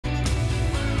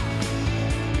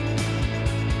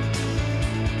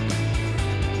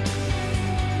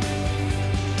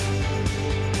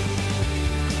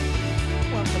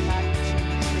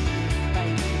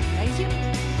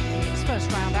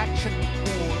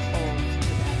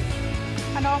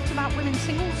after that women's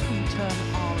singles, we turn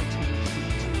our attention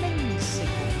to men's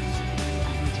singles.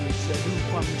 And it is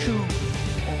Guang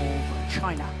of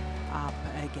China up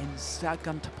against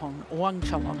Kantaphon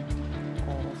Wangcharoen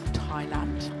of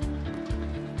Thailand.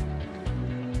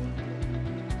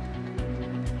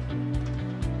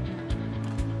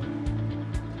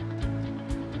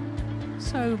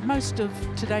 So most of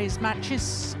today's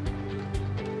matches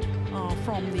are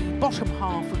from the bottom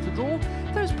half of the draw.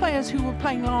 Those players who were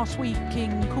playing last week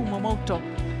in Kumamoto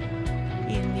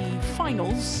in the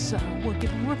finals were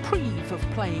given reprieve of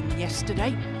playing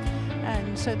yesterday.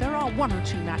 And so there are one or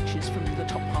two matches from the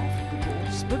top half of the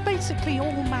draws. But basically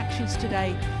all matches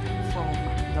today from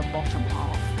the bottom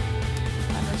half.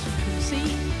 And as you can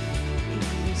see, in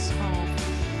this half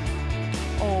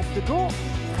of the draw,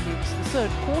 and it's the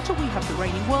third quarter, we have the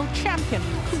reigning world champion,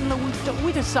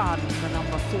 Kantaphon, the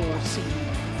number 4 seed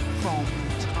from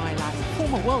Thailand.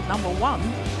 Former world number 1,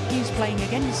 he's playing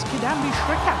against Kidambi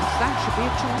Srikanth. That should be a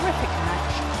terrific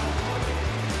match.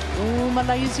 All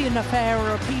Malaysian affair, a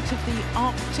repeat of the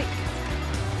Arctic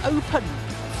Open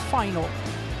final.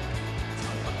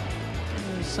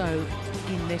 Also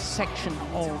in this section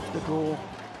of the draw.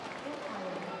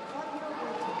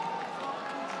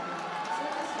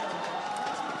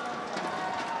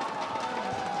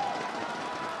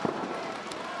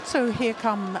 So here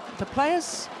come the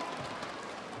players,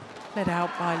 led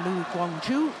out by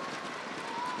Guang.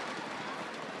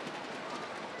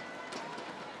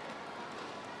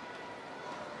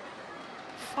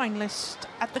 Finalist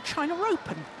at the China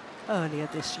Open earlier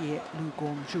this year,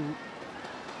 Guang.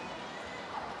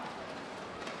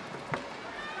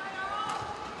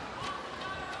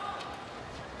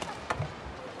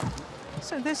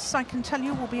 So this, I can tell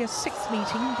you, will be a 6th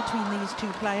meeting between these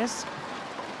two players.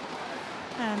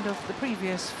 And of the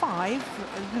previous 5,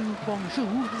 Guang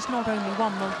has not only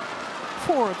won the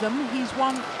 4 of them, he's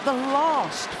won the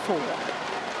last 4.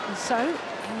 And so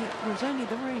it was only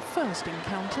the very first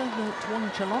encounter that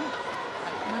Wangcharoen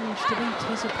managed to beat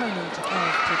his opponent of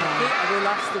today. Okay, I will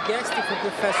ask the guest if you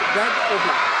prefer red or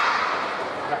black.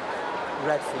 Black.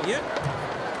 Red for you.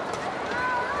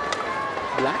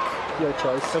 Black, your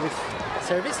choice.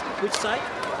 Service, which side?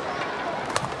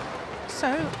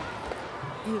 So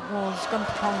it was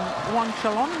Kantaphon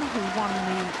Wangcharoen who won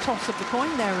the toss of the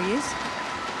coin. There he is.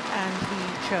 And he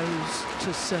chose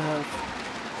to serve.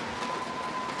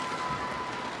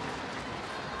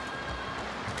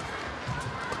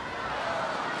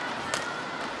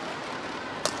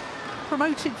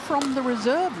 Promoted from the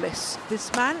reserve list,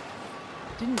 this man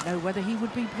didn't know whether he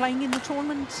would be playing in the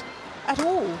tournament at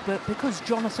all, but because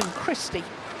Jonathan Christie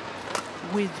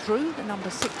withdrew, the number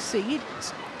 6 seed,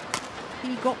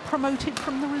 he got promoted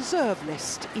from the reserve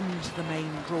list into the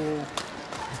main draw.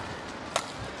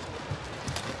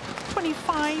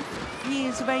 25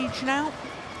 years of age now,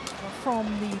 from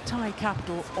the Thai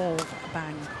capital of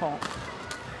Bangkok.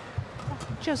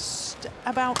 Just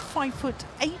about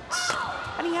 5'8",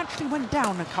 and he actually went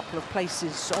down a couple of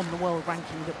places on the world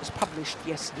ranking that was published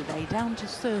yesterday, down to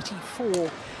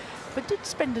 34, but did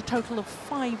spend a total of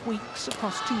 5 weeks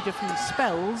across 2 different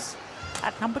spells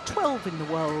at number 12 in the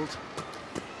world.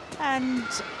 And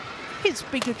his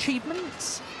big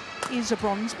achievement is a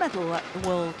bronze medal at the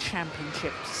World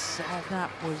Championships. That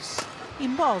was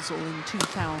in Basel in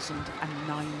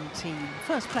 2019.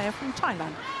 First player from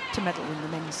Thailand to medal in the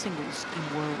men's singles in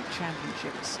World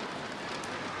Championships.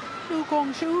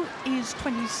 Guang is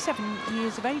 27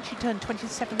 years of age. He turned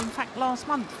 27, in fact, last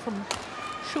month from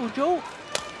Suzhou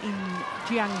in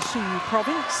Jiangsu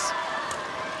province.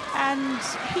 And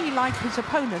he, like his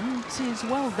opponent, is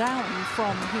well down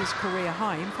from his career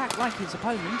high. In fact, like his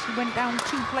opponent, he went down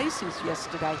 2 places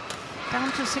yesterday,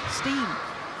 down to 16.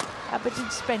 But did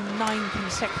spend 9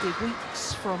 consecutive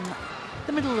weeks from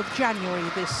the middle of January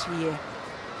this year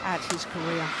at his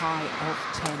career high of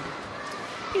 10.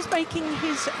 He's making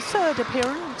his 3rd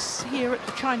appearance here at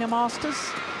the China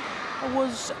Masters.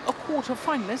 Was a quarter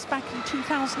finalist back in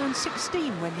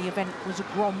 2016 when the event was a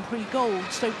Grand Prix Gold,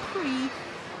 so pre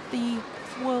the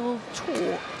World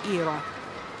Tour era.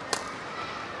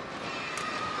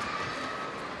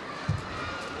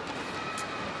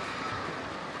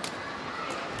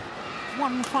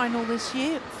 One final this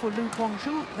year for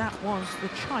Guang. That was the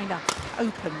China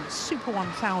Open Super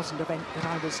 1000 event that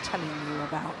I was telling you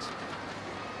about.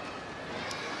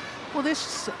 Well,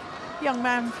 this young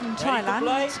man from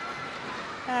Thailand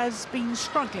has been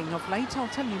struggling of late. I'll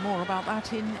tell you more about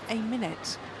that in a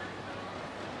minute.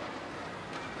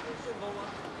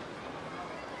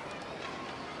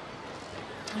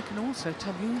 I can also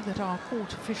tell you that our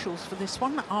court officials for this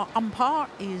one, our umpire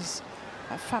is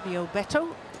Fabio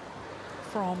Betto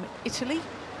from Italy,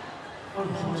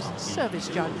 And the service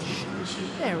judge,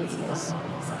 there he is,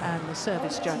 and the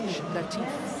service judge, Latif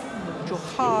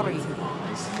Johari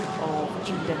of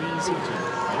Indonesia.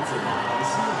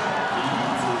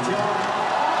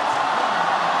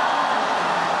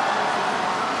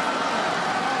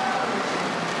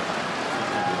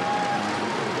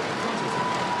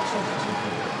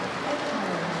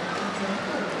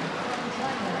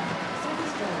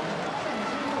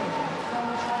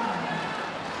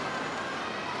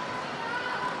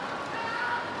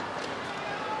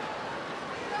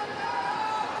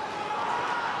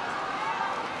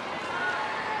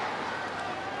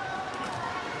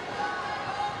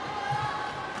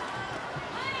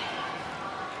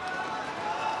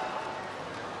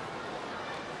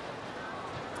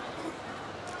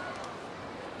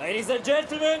 Ladies and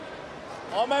gentlemen,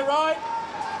 on my right,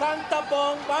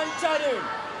 Kantaphon Wangcharoen,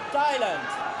 Thailand.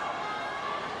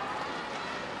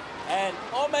 And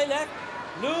on my left,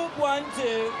 Guang,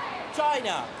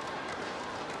 China.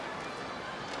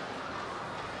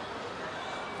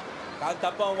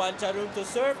 Kantaphon Wangcharoen to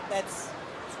serve. It's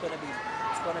gonna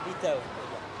be tough.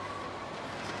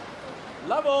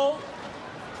 Level.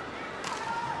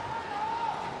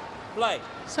 Play.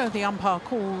 So the umpire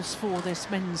calls for this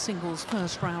men's singles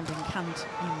first round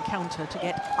encounter to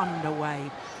get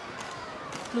underway.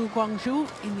 Lu Guangzhou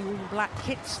in the all-black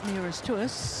kits nearest to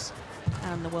us,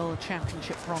 and the World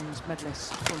Championship bronze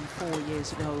medalist from 4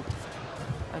 years ago.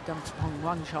 Kantaphon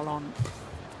Wangcharoen,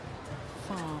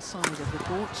 far side of the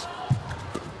court.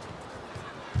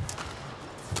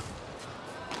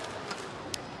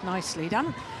 Nicely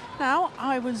done. Now,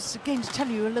 I was going to tell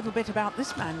you a little bit about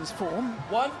this man's form.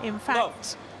 In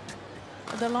fact,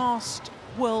 the last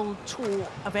World Tour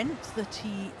event that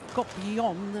he got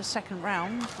beyond the second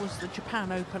round was the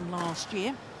Japan Open last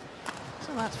year.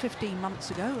 So that's 15 months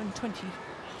ago and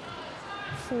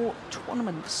 24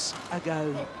 tournaments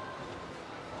ago.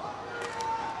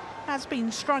 Has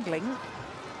been struggling.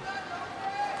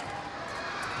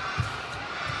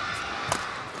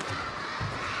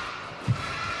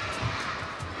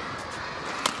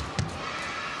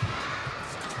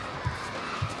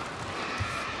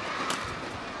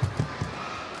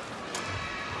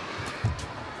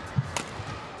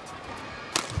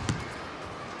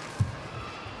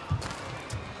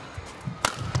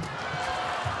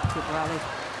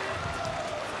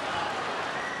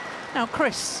 Now,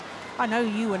 Chris, I know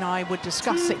you and I were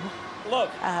discussing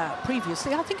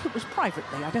previously, I think it was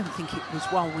privately, I don't think it was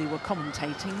while we were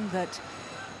commentating, that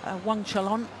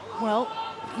Wangcharoen, well,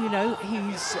 you know,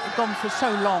 he's gone for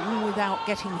so long without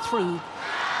getting through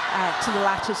to the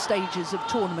latter stages of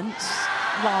tournaments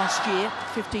last year,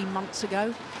 15 months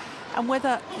ago, and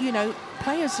whether, you know,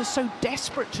 players are so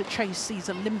desperate to chase these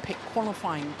Olympic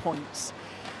qualifying points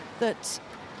that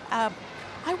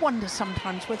I wonder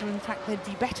sometimes whether, in fact, they'd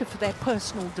be better for their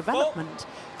personal development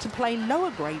to play lower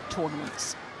grade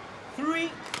tournaments. Yeah,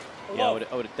 I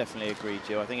would definitely agree,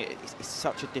 Jill. I think it's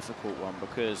such a difficult one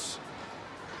because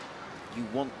you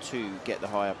want to get the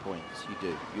higher points. You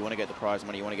do. You want to get the prize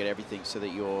money. You want to get everything so that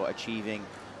you're achieving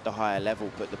the higher level.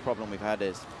 But the problem we've had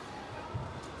is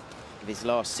in his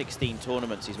last 16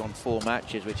 tournaments, he's won 4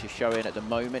 matches, which is showing at the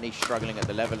moment he's struggling at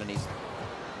the level, and his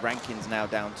ranking's now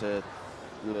down to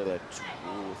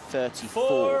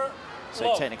 34.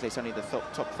 So technically it's only the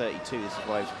top 32. This is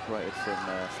why he's promoted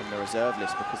from the reserve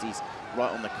list, because he's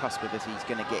right on the cusp of if he's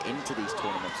going to get into these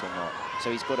tournaments or not. So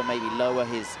he's got to maybe lower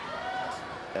his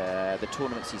the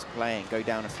tournaments he's playing, go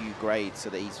down a few grades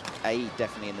so that he's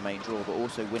definitely in the main draw, but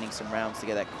also winning some rounds to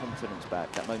get that confidence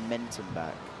back, that momentum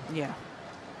back. Yeah.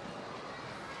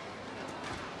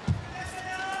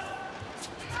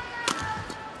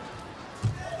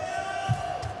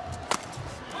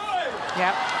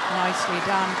 Yep, nicely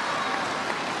done.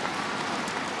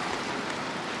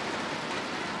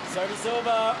 Service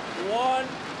over,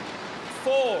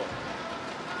 1-4.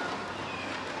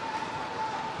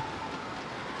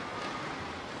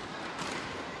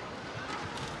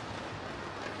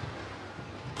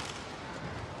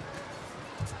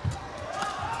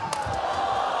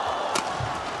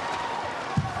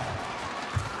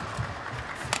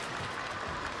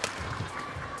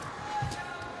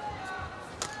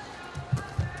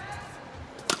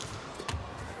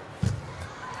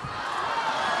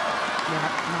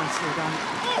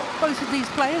 Both of these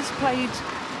players played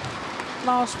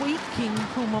last week in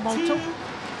Kumamoto,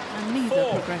 and neither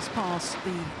progressed past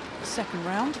the second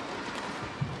round.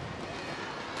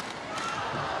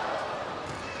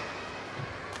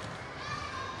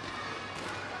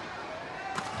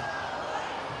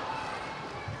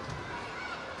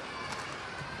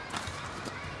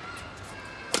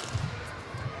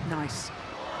 Nice.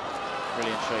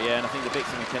 Brilliant shot, yeah, and I think the big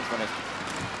thing with Kantaphon is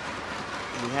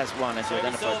he has won, as you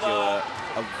identified,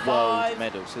 a world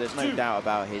medal, so there's no doubt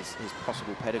about his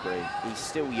possible pedigree. He's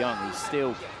still young, he's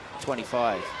still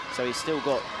 25, so he's still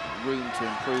got room to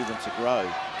improve and to grow,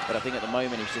 but I think at the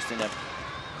moment he's just in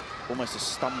almost a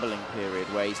stumbling period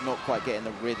where he's not quite getting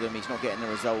the rhythm, he's not getting the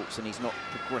results, and he's not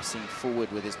progressing forward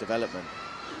with his development.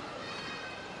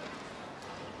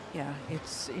 Yeah,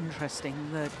 it's interesting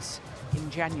that in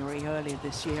January earlier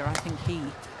this year, I think he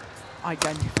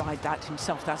identified that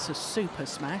himself. That's a super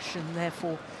smash, and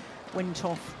therefore went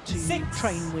off to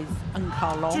train with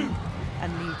Long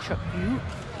and Lee Chuk Yu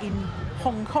in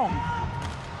Hong Kong.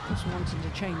 Just wanting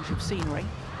a change of scenery.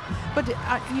 But,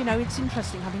 you know, it's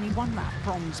interesting. I mean, he won that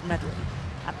bronze medal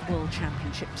at the World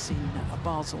Championships in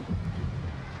Basel.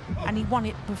 And he won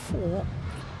it before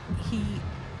he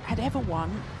had ever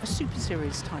won a Super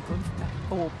Series title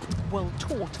or World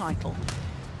Tour title.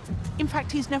 In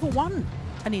fact, he's never won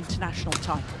an international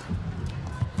title.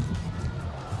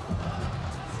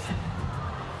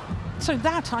 So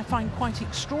that I find quite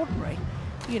extraordinary.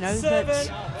 You know,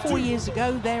 that 4 years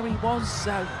ago, there he was,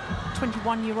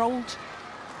 21-year-old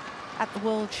at the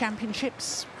World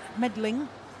Championships, medaling.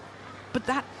 But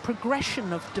that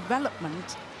progression of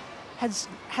development has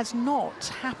not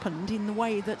happened in the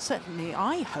way that certainly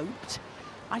I hoped.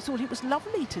 I thought it was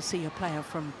lovely to see a player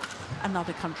from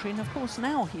another country, and of course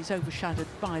now he's overshadowed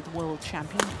by the world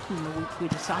champion, Kuma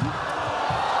Wida-san.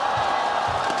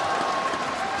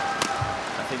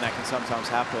 I think that can sometimes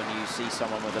happen. You see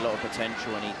someone with a lot of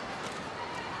potential and he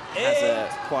has a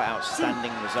quite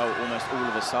outstanding result almost all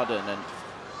of a sudden, and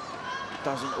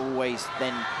doesn't always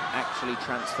then actually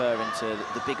transfer into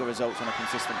the bigger results on a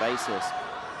consistent basis.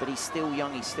 But he's still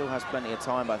young, he still has plenty of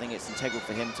time, but I think it's integral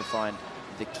for him to find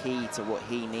the key to what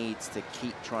he needs to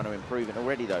keep trying to improve. And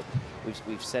already, though,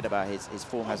 we've said about his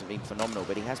form hasn't been phenomenal,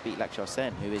 but he has beat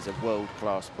Sen, who is a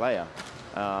world-class player.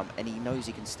 And he knows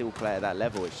he can still play at that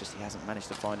level, it's just he hasn't managed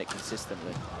to find it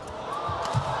consistently.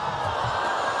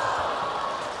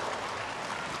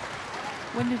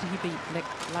 When did he beat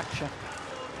Laksha?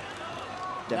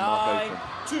 Denmark Open.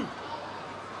 9-2.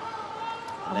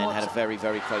 And then had a very,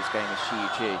 very close game with Shi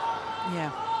Yuqi.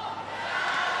 Yeah.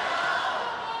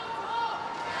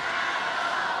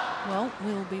 Well,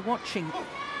 we'll be watching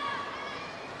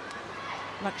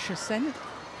Laksha Sen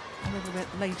a little bit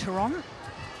later on.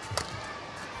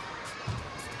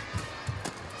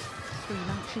 3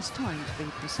 matches time, to be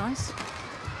precise.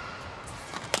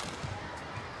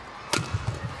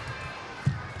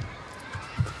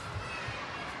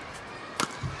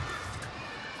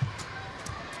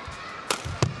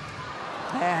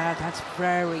 Yeah, that's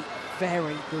very,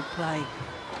 very good play.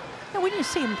 Now, when you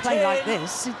see him play like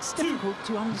this, it's difficult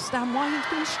to understand why he's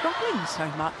been struggling so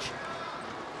much.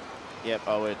 Yep,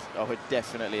 I would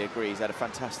definitely agree. He's had a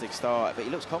fantastic start, but he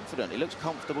looks confident, he looks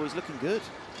comfortable, he's looking good.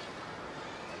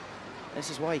 This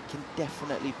is why he can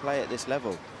definitely play at this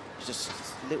level. It's just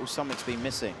a little something's been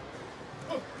missing.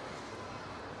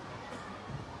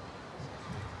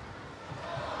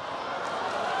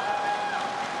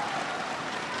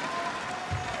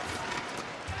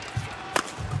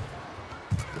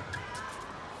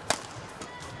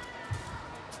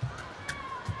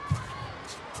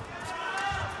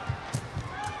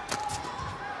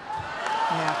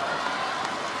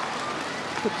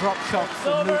 Good drop shot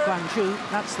from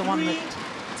Guang. That's the one that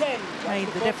made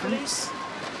the difference.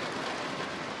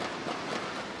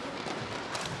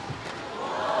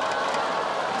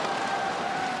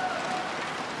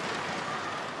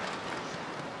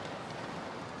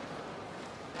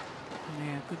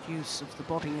 Yeah, good use of the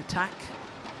body attack.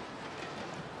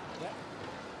 Yeah,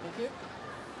 thank you.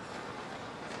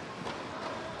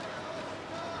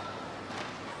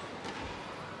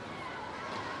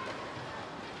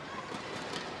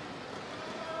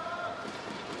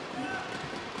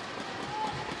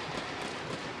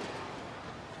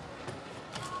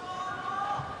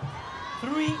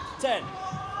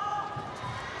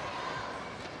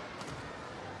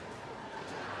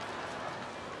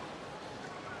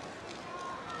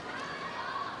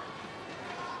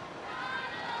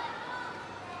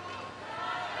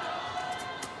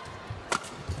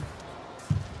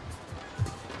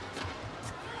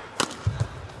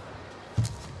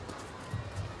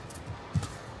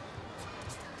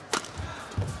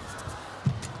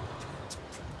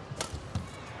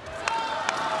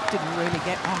 Didn't really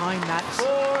get behind that.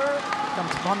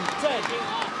 Kantaphon.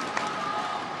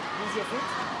 Use your foot.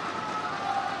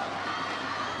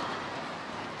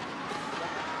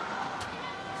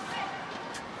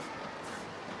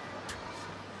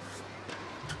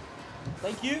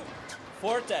 Thank you.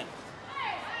 4-10.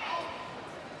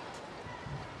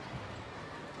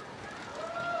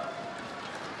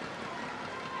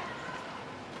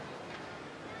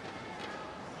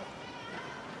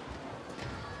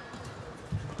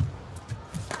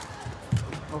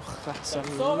 that's a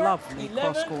lovely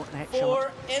cross-court net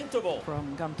shot interval.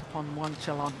 from Kantaphon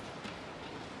Wangcharoen.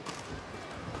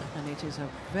 And it is a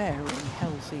very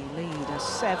healthy lead, a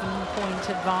 7-point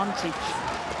advantage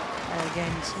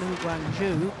against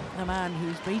Guang, the man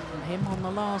who's beaten him on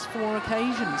the last 4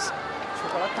 occasions. 去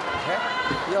把它打开，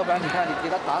要不然你看你给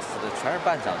他打死的全是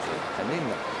半上球，肯定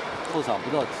的，后场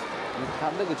不到底。你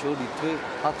看那个球你推，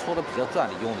他戳的比较转，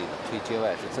你用力的推接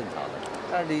外是正常的。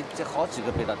但是你这好几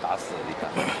个被他打死了，你看，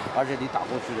而且你打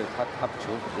过去的他球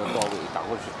比较到位，打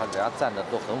过去他人家站的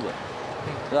都很稳，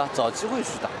对吧？找机会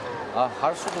去打，啊，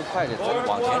还是速度快一点，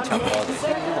往前抢高的，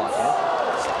现在你往前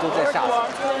都在下场，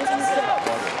抢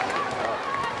高的。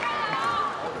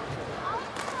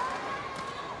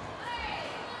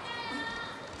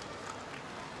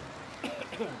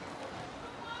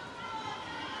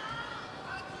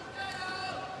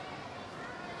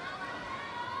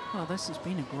 Well, this has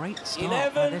been a great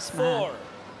start by this man. 11-4.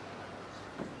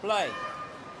 Play.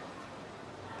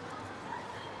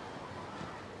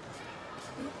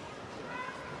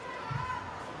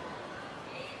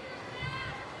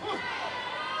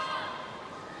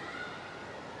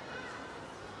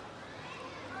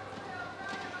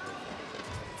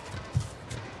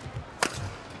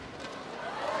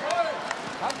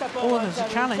 Oh, there's a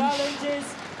challenge.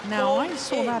 Now, I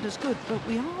saw that as good, but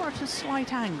we are at a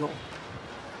slight angle.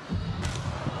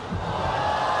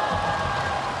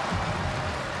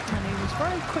 And he was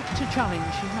very quick to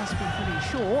challenge. He must be pretty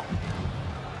short.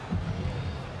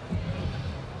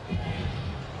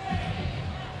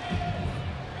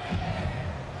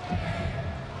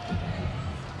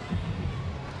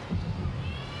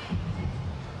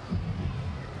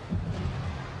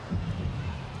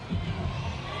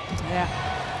 Yeah,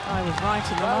 I was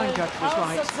right and the line judge was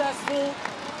right. Unsuccessful.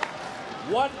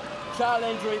 1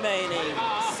 challenge remaining.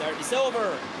 Service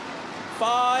over.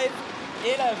 5-11.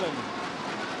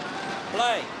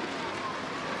 Play.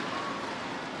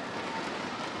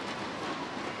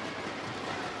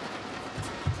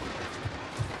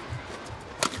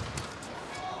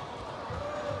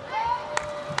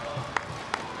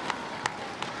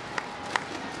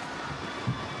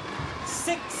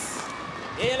 Six,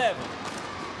 11.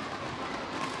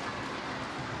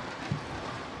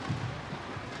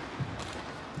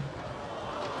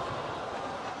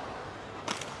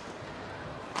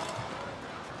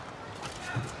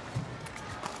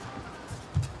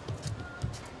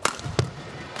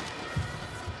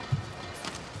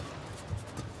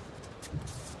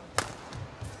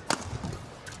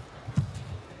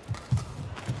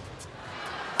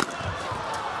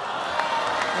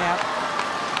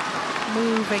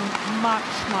 Moving much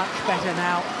better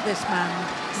now, this man,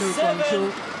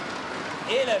 Guang.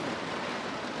 11.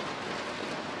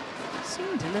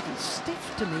 Seemed a little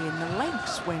stiff to me in the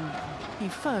legs when he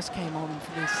first came on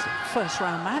for this first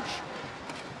round match.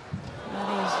 But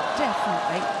he's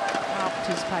definitely upped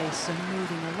his pace and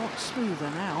moving a lot smoother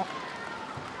now.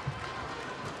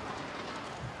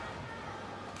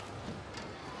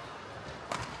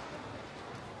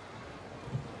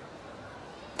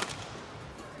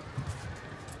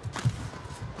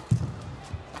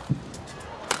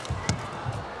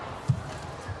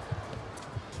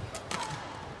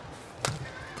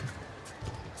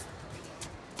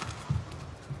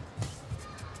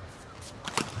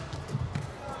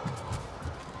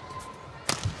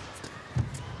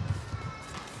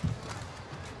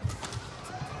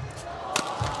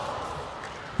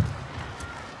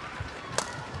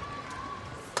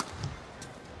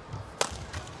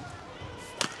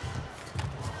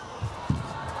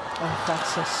 Oh,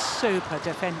 that's a super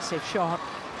defensive shot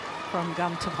from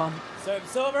Kantaphon.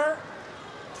 Service over.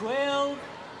 12-7.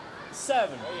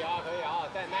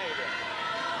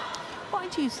 Why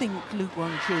do you think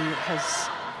Guang has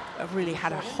really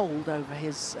had a hold over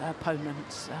his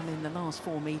opponents? I mean, the last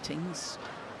 4 meetings,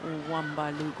 all won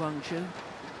by Guang.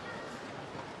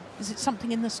 Is it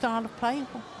something in the style of play?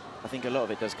 I think a lot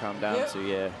of it does come down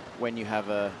to, when you have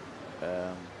a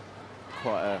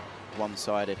quite a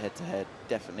one-sided head-to-head,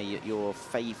 definitely your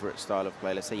favourite style of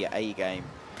play, let's say your A game,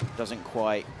 doesn't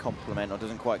quite complement or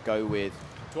doesn't quite go with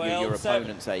your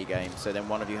opponent's A game, so then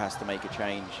one of you has to make a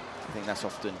change. I think that's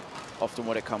often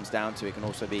what it comes down to. It can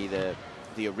also be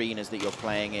the arenas that you're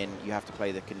playing in. You have to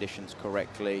play the conditions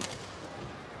correctly.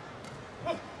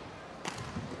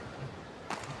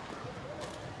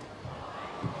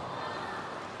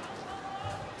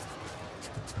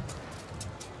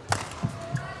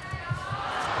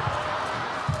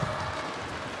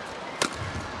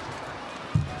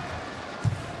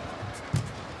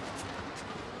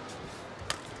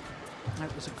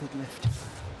 That was a good lift.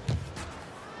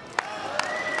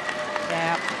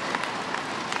 Yeah,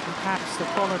 we've had It's the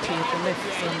quality of the lift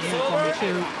from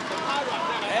Wangcharoen,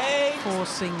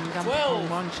 forcing Kantaphon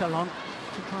Wangcharoen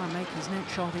to try and make his net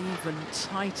shot even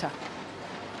tighter.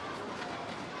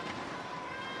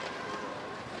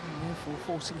 And therefore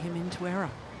forcing him into error.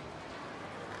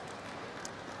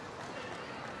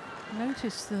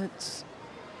 Notice that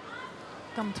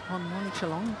Kantaphon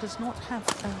Wangcharoen does not have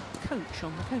a coach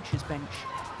on the coach's bench.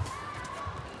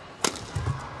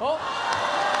 Oh!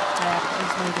 Yeah,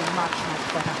 he's moving much, much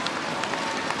better.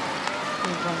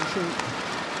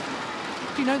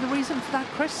 Do you know the reason for that,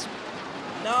 Chris?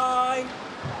 9,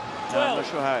 12. No, I'm not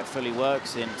sure how it fully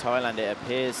works in Thailand. It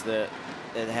appears that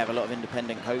they have a lot of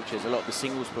independent coaches. A lot of the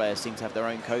singles players seem to have their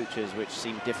own coaches, which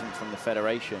seem different from the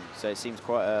federation. So it seems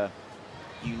quite a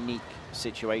unique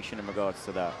situation in regards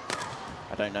to that.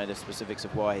 I don't know the specifics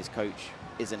of why his coach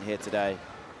isn't here today.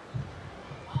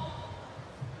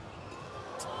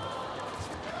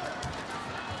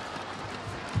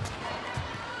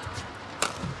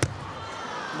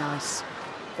 Nice,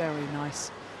 very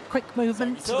nice. Quick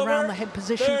movement around the head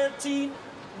position. 13,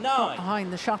 9.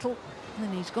 Behind the shuttle, and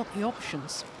then he's got the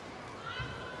options.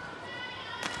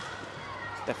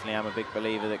 Definitely, I'm a big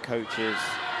believer that coaches,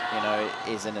 you know,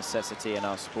 is a necessity in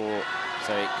our sport.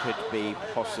 So it could be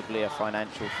possibly a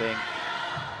financial thing,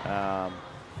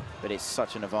 but it's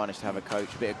such an advantage to have a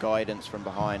coach, a bit of guidance from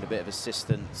behind, a bit of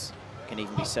assistance. It can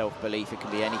even be self-belief, it can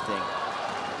be anything.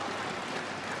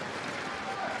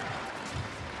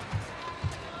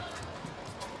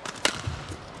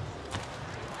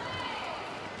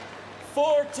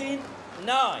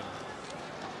 $14.9.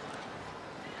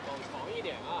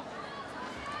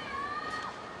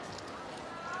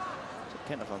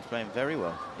 Kantaphon's playing very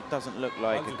well. It doesn't look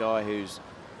like a guy who's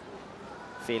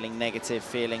feeling negative,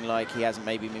 feeling like he hasn't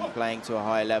maybe been playing to a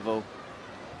higher level.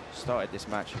 Started this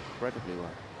match incredibly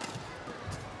well.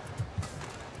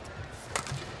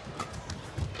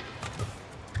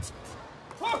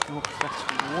 Oh, that's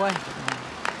way.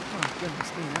 Oh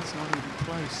goodness me, that's not even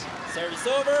close. Service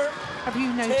over. Have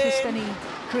you noticed any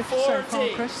drift so far,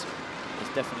 Chris?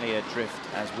 There's definitely a drift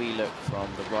as we look from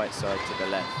the right side to the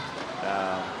left.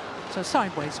 So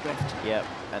sideways drift. Yep,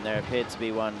 and there appeared to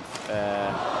be one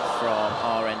from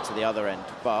our end to the other end,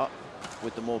 but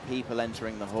with the more people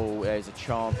entering the hall, there's a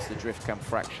chance the drift can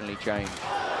fractionally change.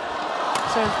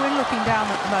 So as we're looking down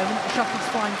at the moment, the shuttle's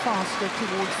flying faster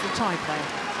towards the Thai player.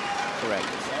 Correct.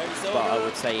 But I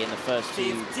would say in the first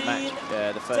two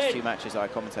matches I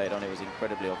commentated on, it was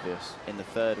incredibly obvious. In the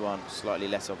third one, slightly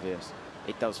less obvious.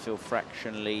 It does feel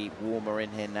fractionally warmer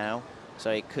in here now. So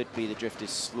it could be the drift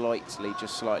is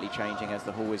just slightly changing as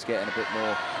the hall is getting a bit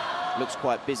more, looks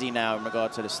quite busy now in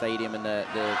regard to the stadium, and the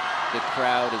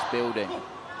crowd is building.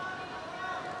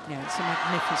 Yeah, it's a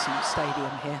magnificent stadium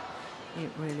here.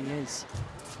 It really is.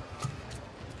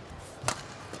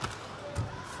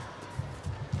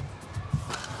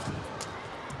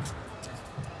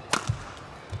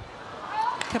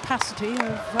 Capacity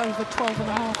of over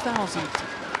 12,500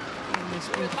 in this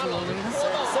beautiful arena.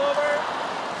 Service over.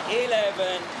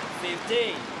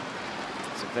 11-15.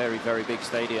 It's a very, very big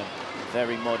stadium,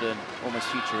 very modern, almost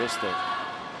futuristic.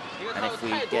 And if we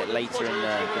get later in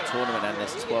the tournament and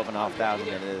there's 12,500,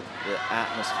 then the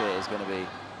atmosphere is going to be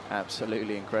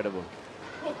absolutely incredible.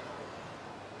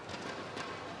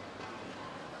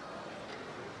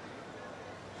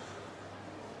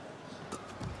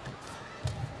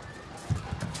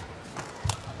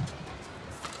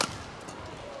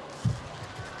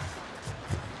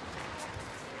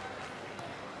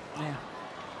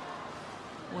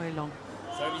 Way long.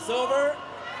 Service over.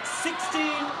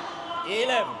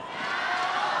 16-11.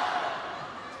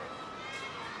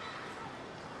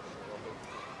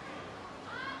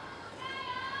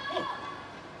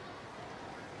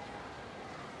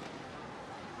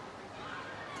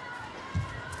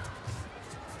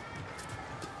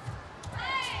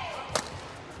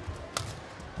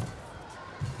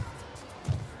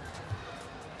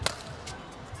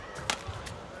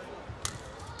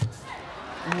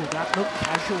 Oh, that looked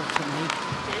casual to me.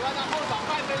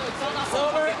 It's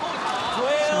over.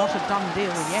 It's not a done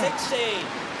deal yet. 16.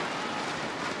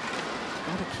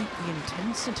 Got to keep the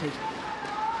intensity.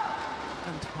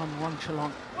 Kantaphon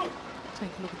Wangcharoen.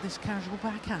 Take a look at this casual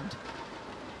backhand.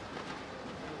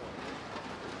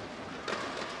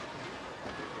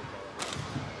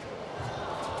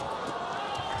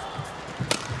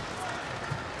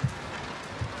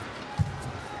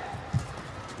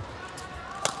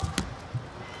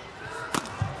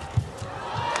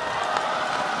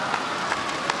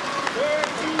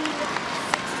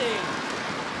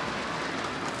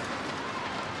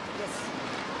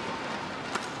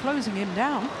 Closing him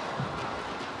down.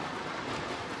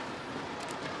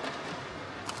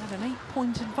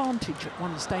 point advantage at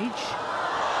one stage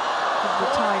of the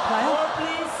Thai player. More,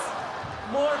 please.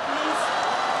 More, please.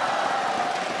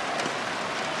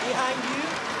 Behind you,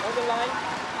 on the line.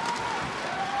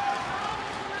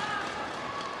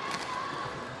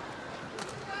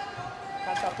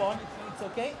 Kantaphon, it's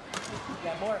okay?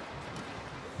 Yeah, more.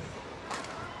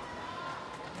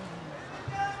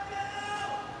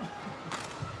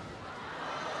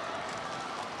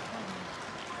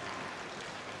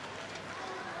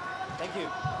 Thank you.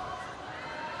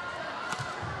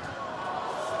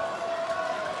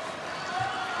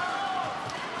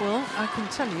 Well, I can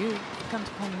tell you,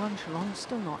 Kantaphon Wangcharoen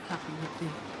still not happy with the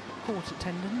court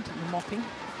attendant and the mopping.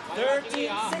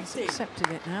 13-60. He's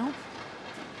accepted it now.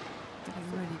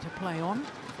 Getting ready to play on. I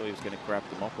thought he was going to grab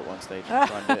the mop at one stage and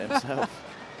try and do it himself.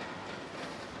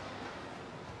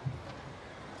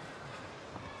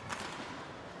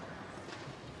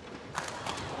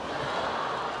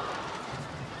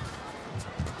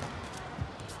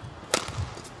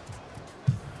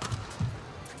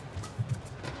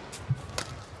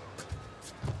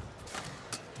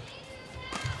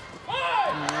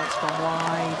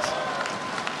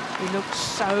 He looked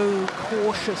so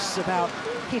cautious about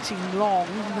hitting long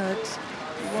that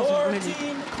he wasn't really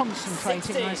concentrating,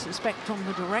 16. I suspect, on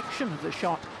the direction of the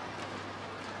shot.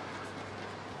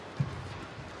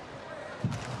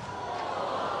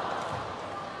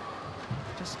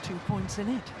 Just 2 points in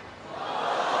it.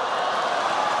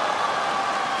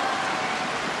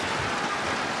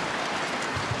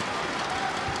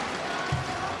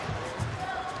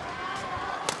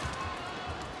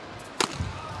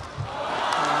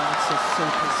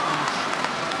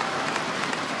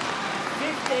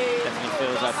 Definitely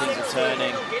feels like things are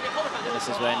turning, and this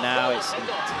is where now it's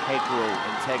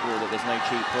integral that there's no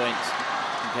cheap points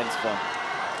from Kantaphon.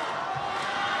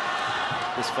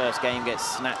 This first game gets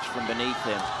snatched from beneath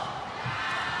him.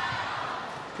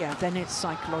 Yeah, then it's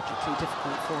psychologically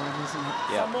difficult for him, isn't it?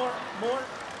 Yeah. Some more.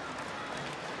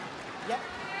 Yeah.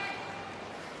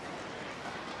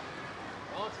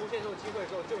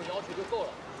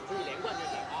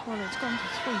 Well, it's gone to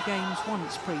 3 games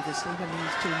once previously when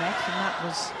these two met, and that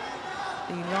was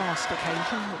the last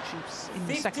occasion, which was in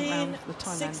the second round of the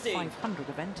Thailand 500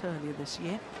 event earlier this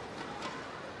year.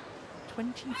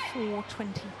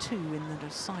 24-22 in the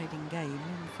deciding game.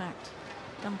 In fact,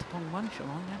 Kantaphon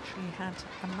Wangcharoen actually had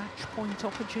a match point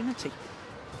opportunity,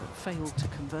 but failed to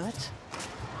convert.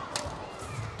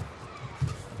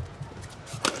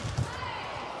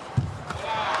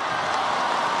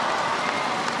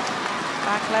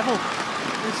 Back level.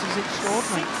 This is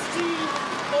extraordinary.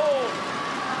 16-all.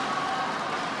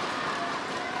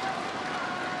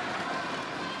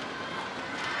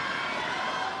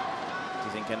 Do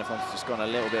you think Kantaphon's just gone a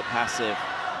little bit passive?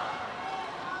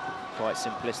 Quite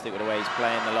simplistic with the way he's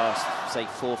playing the last, say,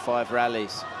 4 or 5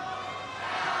 rallies.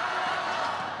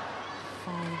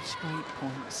 5 straight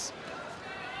points.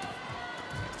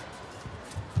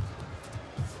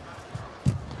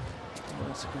 Oh,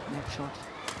 that's a good net shot.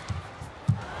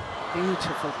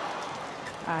 Beautiful.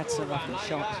 That's a lovely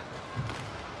shot.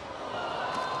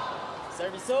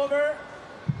 Service over.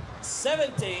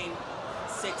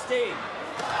 17-16.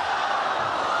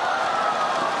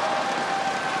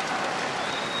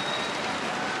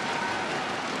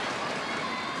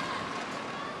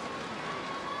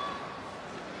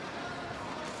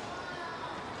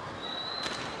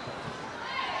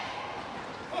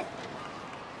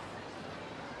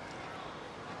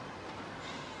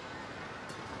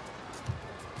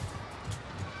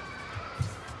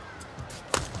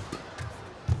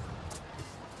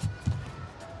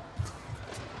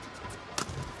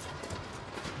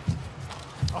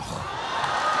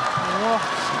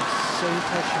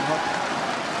 Super shot.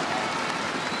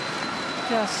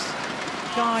 Just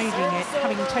guiding it,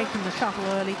 having taken the shuttle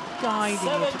early, guiding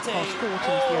it across court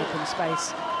into the open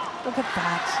space. Look at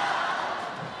that.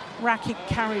 Racket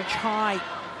carriage high,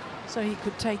 so he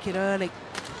could take it early.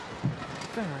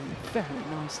 Very, very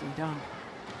nicely done.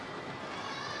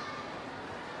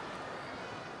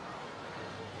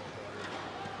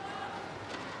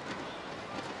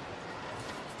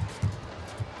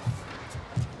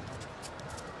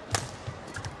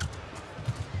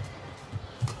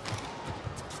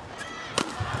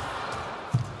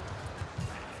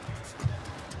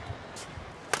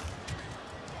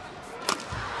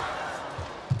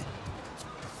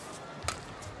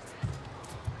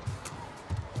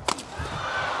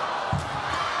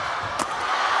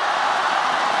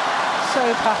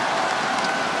 Super.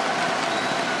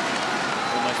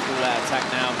 Almost full out attack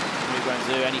now. Guang.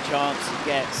 Any chance he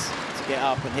gets to get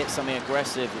up and hit something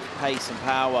aggressive with pace and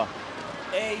power?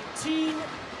 18.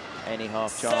 Any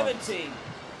half chance? 17.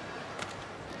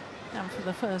 And for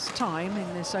the first time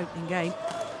in this opening game,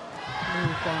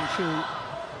 Guang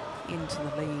into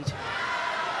the lead.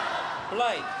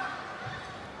 Play.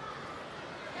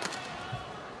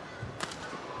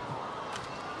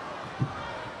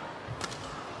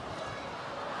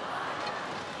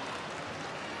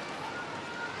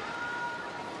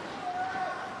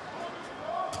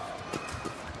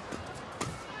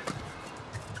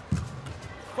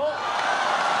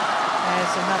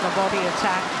 There's another body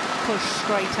attack, push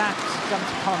straight at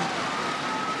Kantaphon.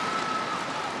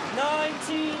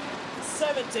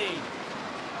 19-17.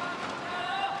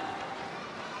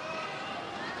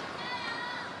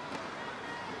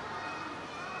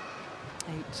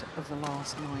 Eight of the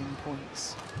last 9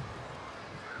 points.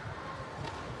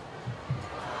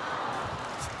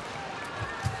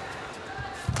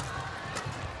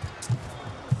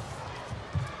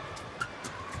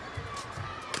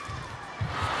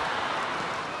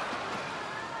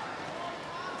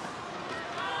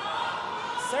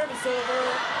 Service over,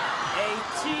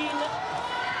 18-19.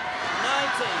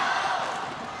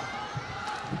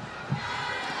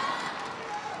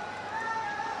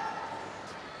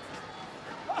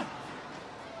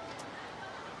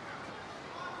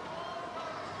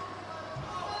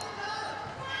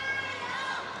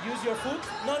 Use your foot.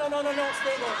 No,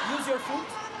 stay there. Use your foot.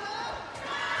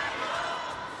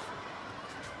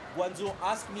 Guangzhou,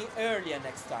 ask me earlier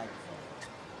next time.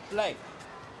 Play.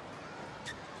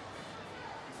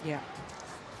 Yeah.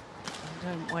 And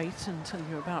don't wait until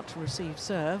you're about to receive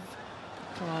serve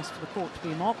to ask for the court to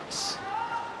be mocked. If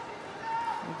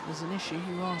there's an issue,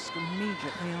 you ask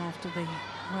immediately after the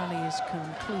rally is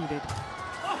concluded. 19.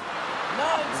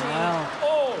 Well,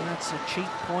 Oh. that's a cheap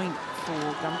point for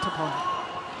Kantaphon.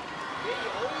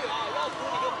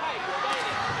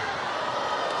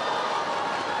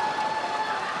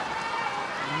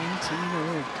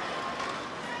 19-all.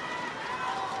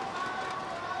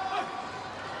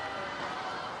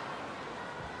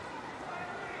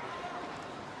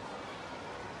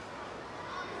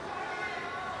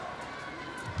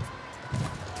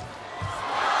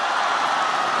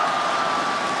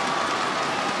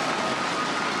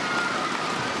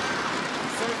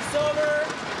 Service over,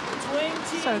 20.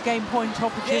 So game point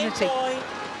opportunity Game point,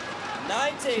 to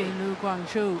 19.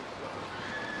 Guangcharoen.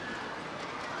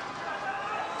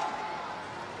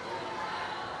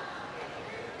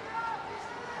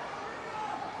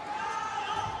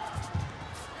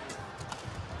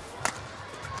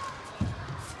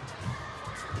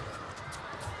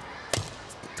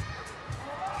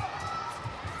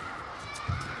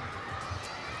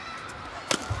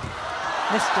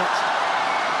 Missed it.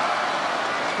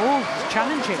 Oh, it's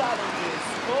challenging.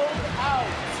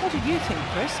 What did you think,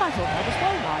 Chris? I thought that was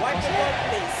well right, Wipe the wasn't it? ball,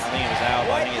 please. I think it was out,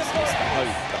 but I think it's the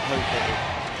hope that it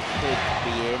could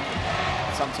be in.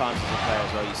 Sometimes as a player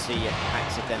as well, you see it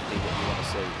accidentally what you want to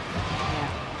see. Yeah.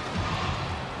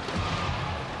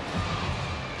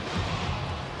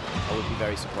 I would be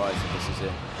very surprised if this is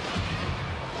it.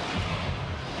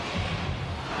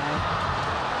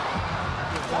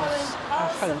 It was a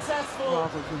hope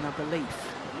rather than a belief.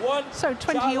 One So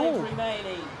 20 all. challenge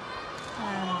remaining.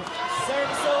 And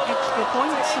Service over, extra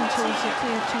points until it's a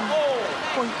clear 20-all.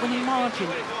 2-point winning margin.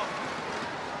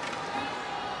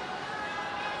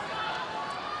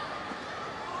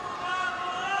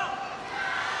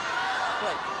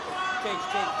 Play. Change.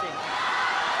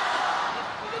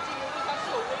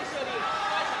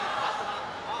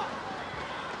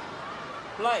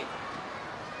 Play.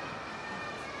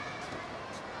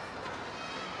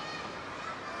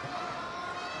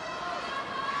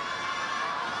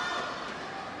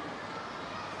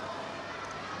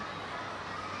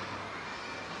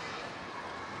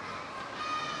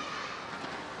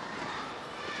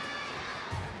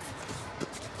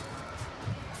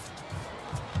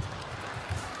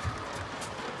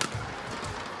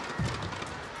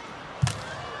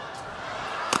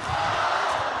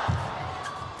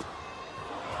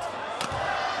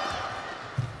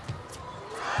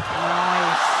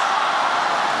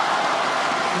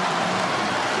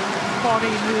 Body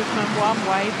movement one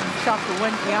way, shuttle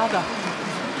went the other.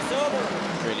 It's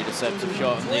over. Really deceptive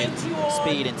shot, and the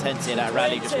speed intensity of that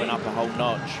rally just went up a whole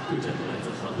notch.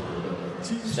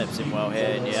 Steps in well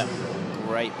here, and yeah,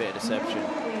 great bit of deception.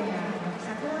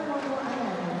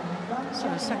 So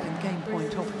a second game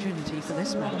point opportunity for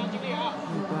this man,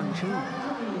 Guangcharoen.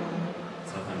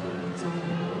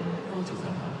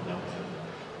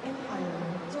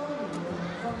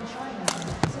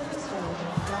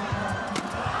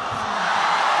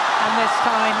 And this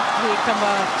time he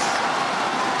converts.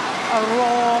 A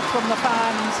roar from the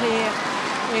fans here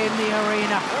in the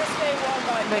arena, First game won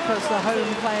by because the home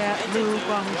player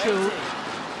Guangcharoen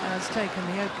has has taken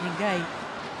the opening game,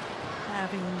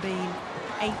 having been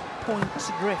 8 points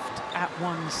adrift at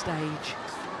one stage.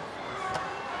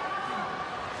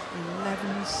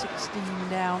 11-16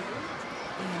 down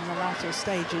in the latter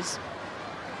stages.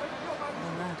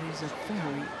 And that is a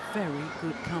very, very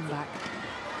good comeback.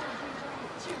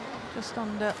 Just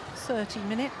under 30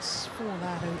 minutes for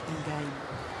that opening game.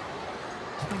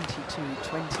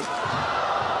 22-20.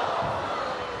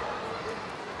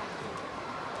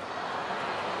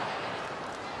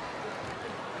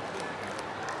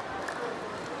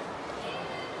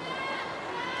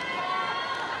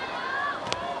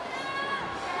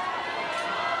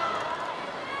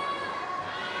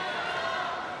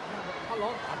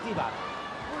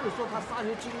他杀球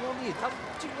进攻力，他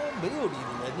进攻没有你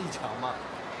能力强嘛？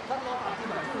他老打地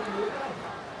板就是没办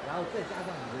法，然后再加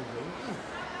上你的人硬，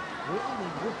你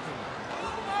的准，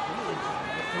你也准，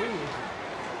你的手也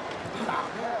准，打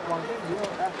开往前以后，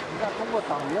哎，你看通过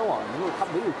挡圆网以后，他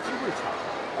没有机会抢，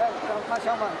哎，他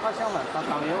相反，他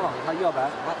挡圆网，他要不然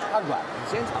他软，你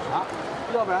先抢他，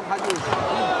要不然他就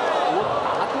我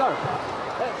打他第二个，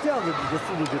哎，这样子你的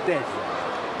速度就带起来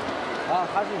了，啊，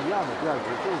他是一样的，第二个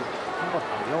就是。通过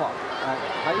挡圆网，哎，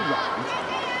还有软你抢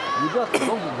他，你不要主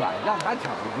动软让他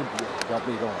抢，你就比较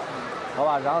被动了，好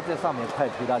吧？然后在上面快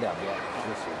推他两边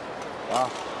就行，啊，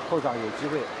后场有机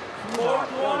会，不要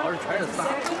老是全是杀，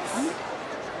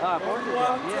啊，不是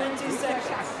两边，你下太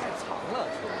长了，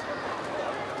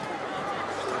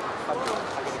他这个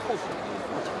后场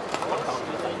我挡住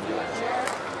在一边，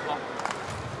好。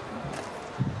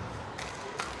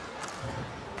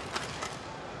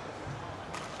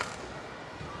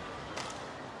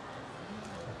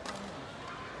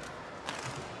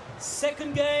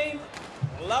Second game,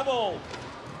 level.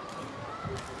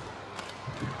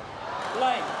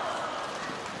 Play.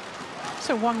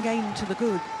 So 1 game to the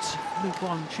good,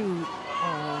 Guang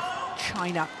of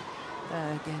China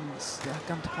against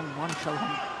Kantaphon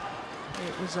Wangcharoen.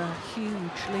 It was a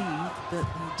huge lead that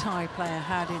the Thai player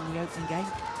had in the opening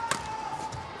game.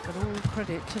 But all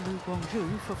credit to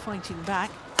Guang for fighting back.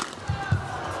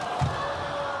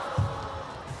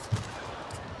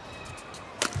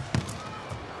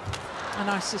 And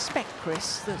I suspect,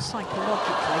 Chris, that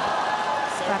psychologically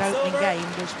that opening game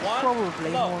was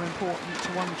probably more important to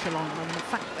Wangcharoen, and the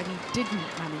fact that he didn't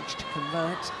manage to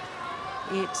convert.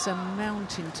 It's a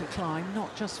mountain to climb,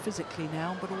 not just physically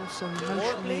now, but also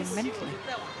emotionally and mentally.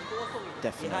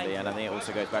 Definitely, and I think it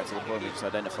also goes back to the point we just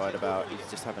identified about he's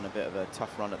just having a bit of a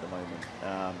tough run at the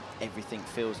moment. Everything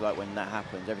feels like when that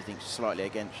happens, everything's slightly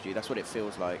against you. That's what it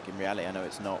feels like. In reality, I know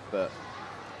it's not, but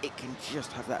it can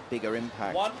just have that bigger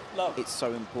impact. It's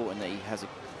so important that he has a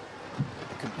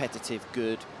competitive,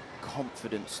 good,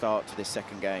 confident start to this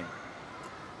second game.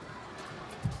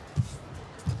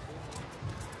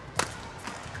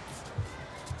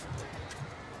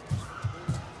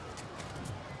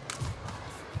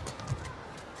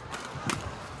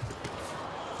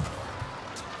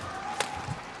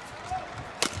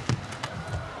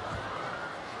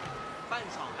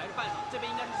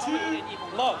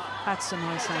 That's a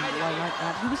nice angle, I like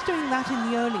that. He was doing that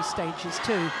in the early stages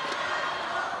too,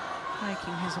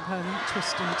 making his opponent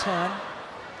twist and turn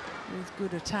with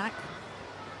good attack.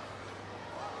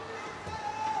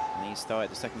 And he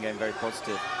started the second game very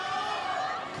positive,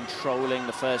 controlling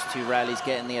the first 2 rallies,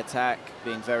 getting the attack,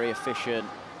 being very efficient.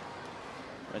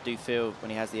 I do feel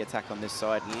when he has the attack on this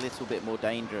side, a little bit more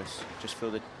dangerous. Just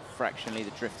feel that fractionally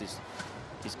the drift is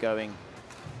going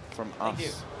from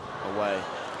us away.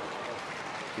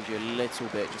 Gives you a little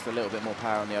bit, just a little bit more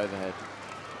power on the overhead.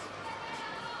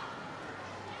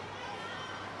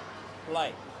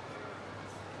 Play.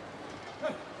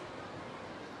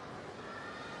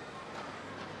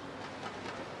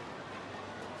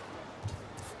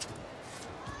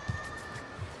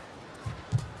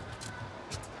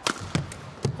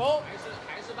 Ball.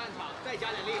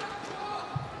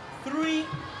 3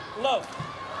 love.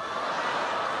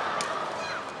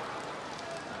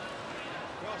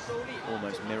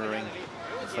 Almost mirroring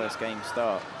the first game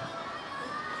start.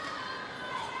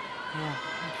 Yeah,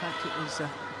 in fact it was a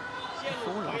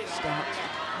 4-love start.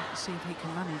 Let's see if he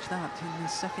can manage that in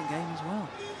this second game as well.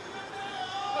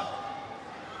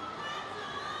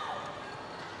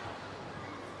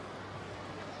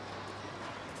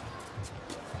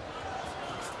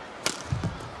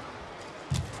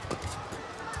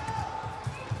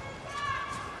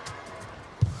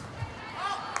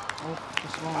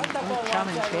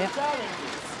 Challenge here.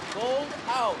 Gold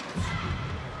out.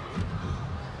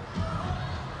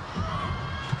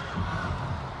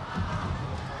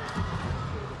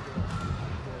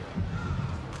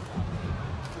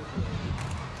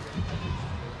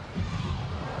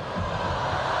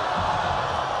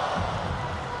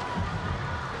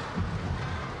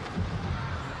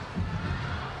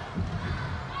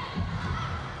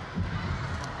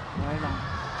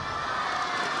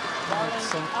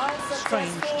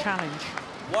 strange challenge.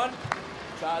 One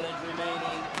challenge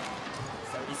remaining.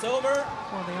 Service over.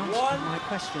 Well, the answer to my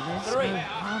question is no, you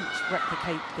can't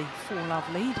replicate the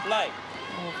 4-love lead of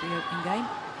the opening game.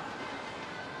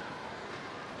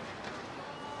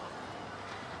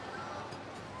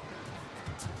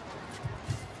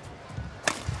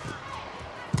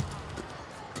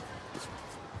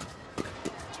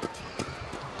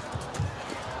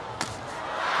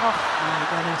 Oh my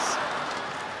goodness.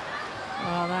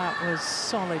 Well, that was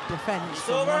solid defence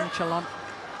from Wangcharoen.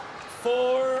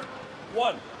 4-1.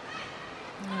 Well, it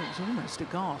was almost a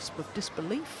gasp of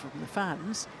disbelief from the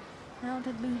fans. How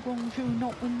did Lu Guangzhou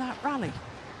not win that rally?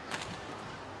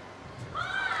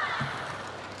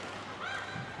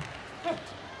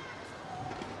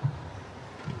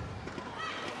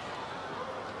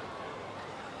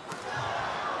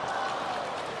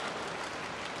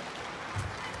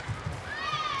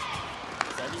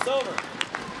 Service over.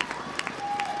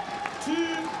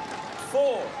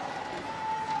 2-4.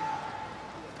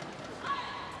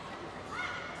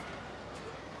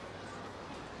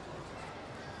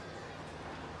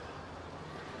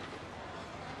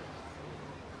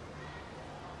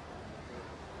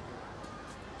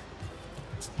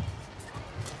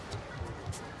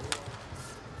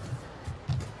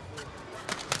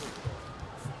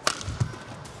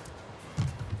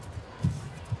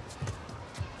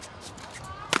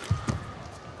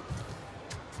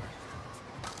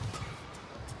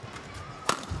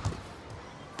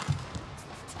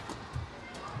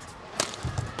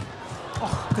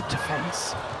 Oh, good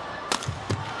defence.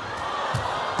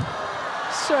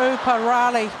 Super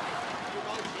rally.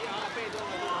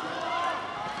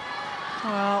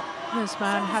 Well, this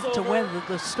man had to weather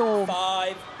the storm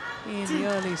in the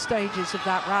early stages of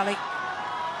that rally.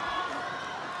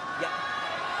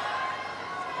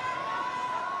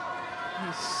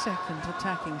 His second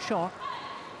attacking shot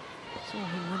saw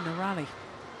him win the rally.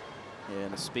 Yeah,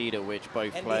 and the speed at which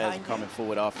both players are coming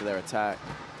forward after their attack,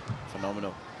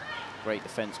 phenomenal. Great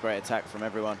defence, great attack from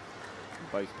everyone,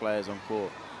 both players on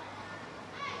court.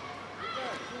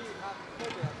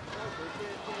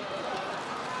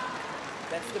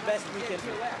 That's the best we can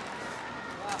do.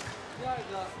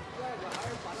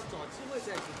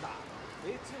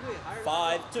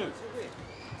 5-2.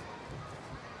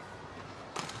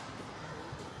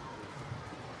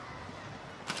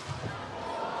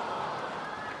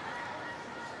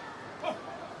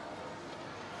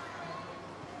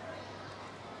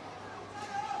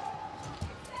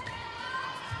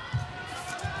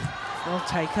 Well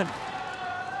taken.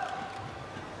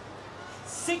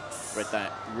 6. Read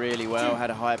that really well, had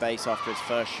a high base after his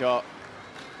first shot.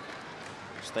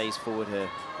 Stays forward here.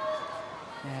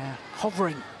 Yeah,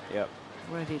 hovering. Yep.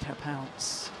 Ready to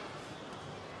pounce.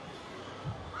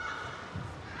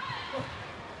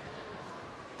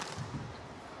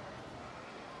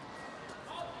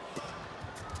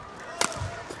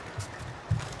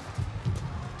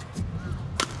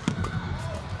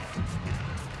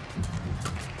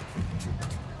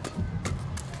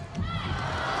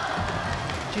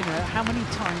 Do you know how many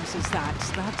times is that?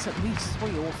 That's at least 3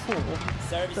 or 4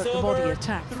 that the body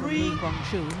attack from Lu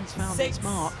Guangzhou has found its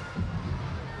mark.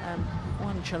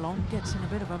 Wangcharoen gets in a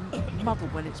bit of a muddle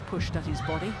when it's pushed at his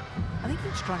body. I think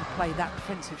he's trying to play that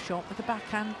defensive shot with a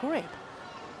backhand grip.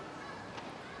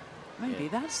 Maybe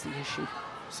that's the issue.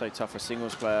 So tough for a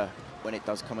singles player when it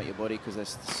does come at your body, because they're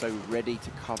so ready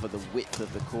to cover the width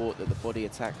of the court that the body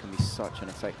attack can be such an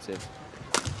effective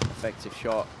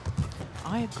shot.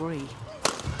 I agree.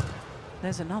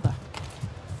 There's another.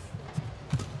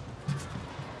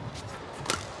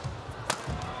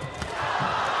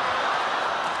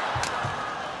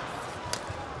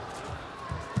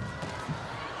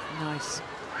 Nice.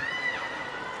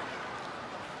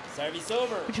 Service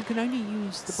over. But you can only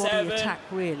use the body attack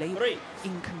really 3.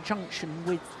 in conjunction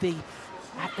with the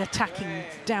attacking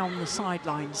down the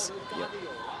sidelines. Yep.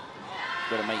 You've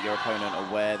got to make your opponent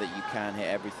aware that you can hit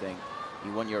everything.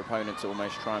 You want your opponent to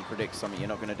almost try and predict something you're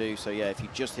not going to do. So yeah, if you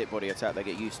just hit body attack, they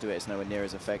get used to it. It's nowhere near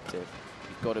as effective.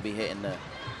 You've got to be hitting the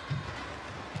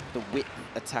width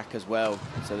attack as well,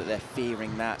 so that they're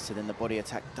fearing that. So then the body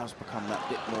attack does become that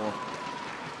bit more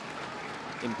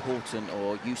important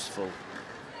or useful.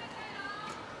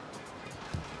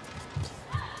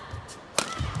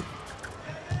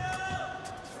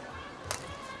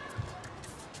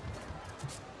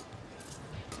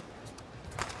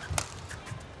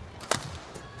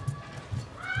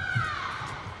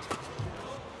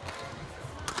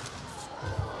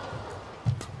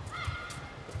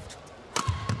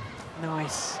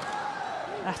 Nice.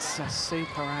 That's a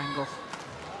super angle.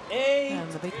 8.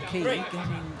 And the big key getting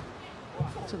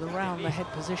to the round the head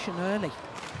position early.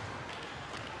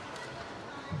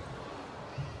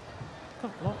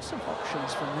 Lots of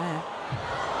options from there.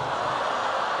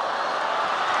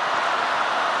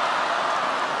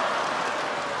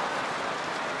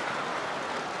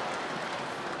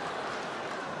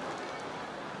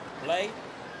 Play.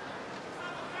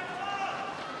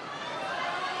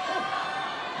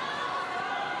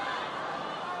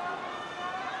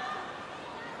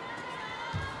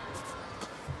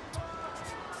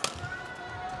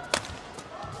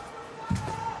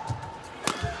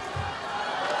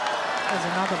 There's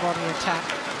another body attack.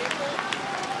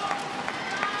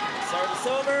 Service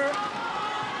over.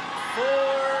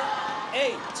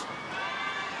 4-8.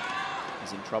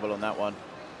 He's in trouble on that one.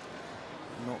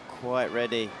 Not quite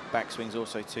ready. Backswing's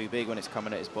also too big when it's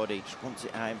coming at his body. Just wants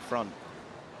it out in front.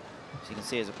 So you can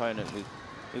see his opponent,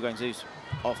 Guang Zhu's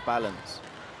off balance.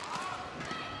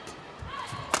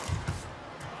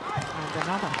 And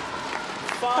another.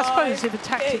 I suppose if the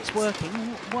tactic's working,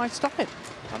 why stop it?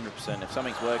 100%. If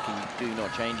something's working, do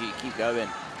not change it. You keep going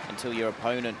until your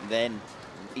opponent then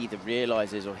either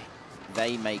realizes or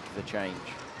they make the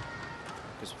change.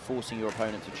 Because forcing your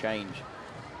opponent to change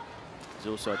is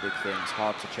also a big thing. It's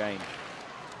hard to change.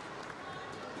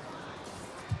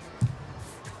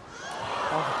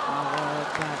 Oh my word,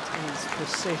 that is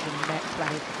precision net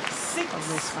play from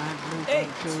this man,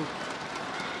 Guang Zhu.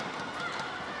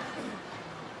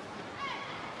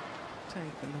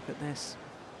 Take a look at this.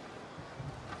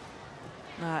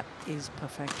 That is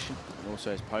perfection. And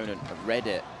also his opponent read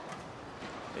it.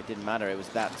 It didn't matter, it was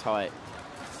that tight.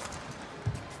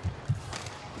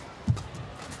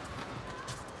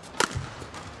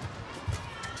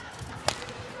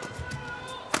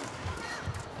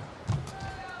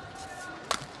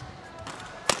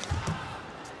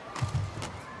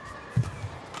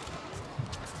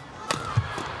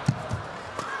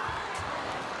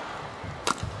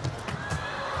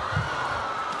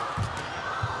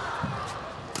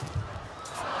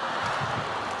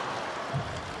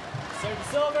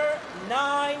 Service over.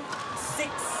 9-6.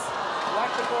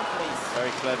 Like the board, please.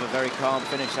 Very clever, very calm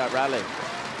finish that rally.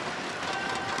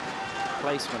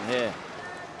 Placement here.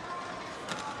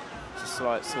 It's a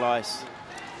slight slice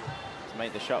to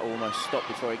make the shot almost stop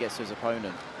before he gets to his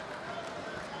opponent.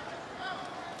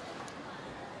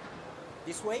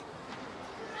 This way.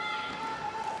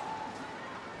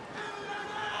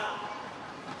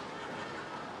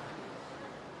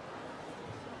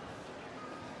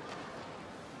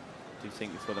 I do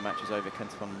think before the match is over,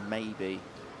 Kantaphon maybe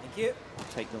Thank you. will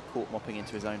take the court mopping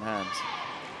into his own hands.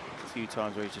 A few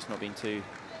times where he's just not been too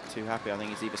happy. I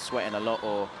think he's either sweating a lot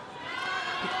or...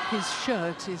 His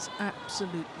shirt is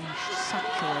absolutely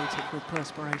saturated with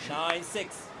perspiration. 9-6.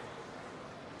 You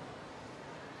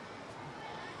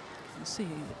can see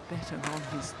it better on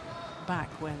his back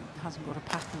when it hasn't got a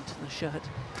pattern to the shirt.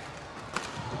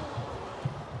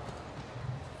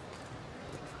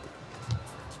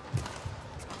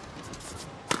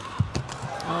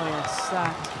 Oh yes,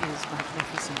 that is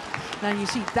magnificent. Now you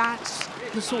see, that's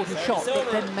the sort of shot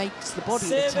that then makes the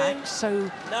body attack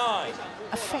so 9.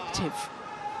 effective.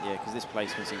 Yeah, because this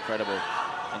placement's incredible.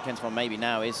 And Kantaphon maybe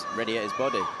now is ready at his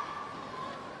body.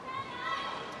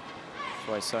 That's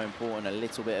why it's so important, a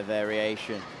little bit of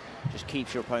variation. Just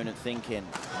keeps your opponent thinking,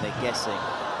 and they're guessing.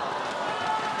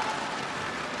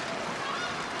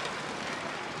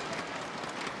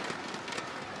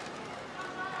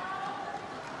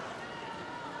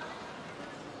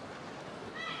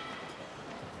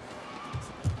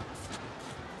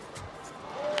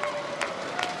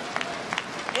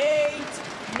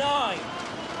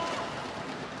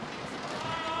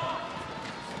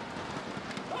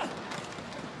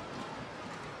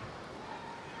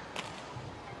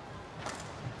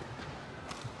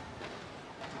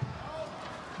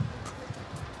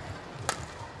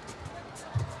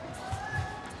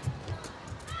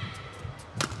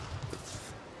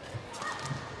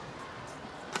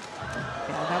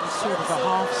 Sort of a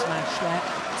half smash there.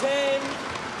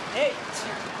 10-8.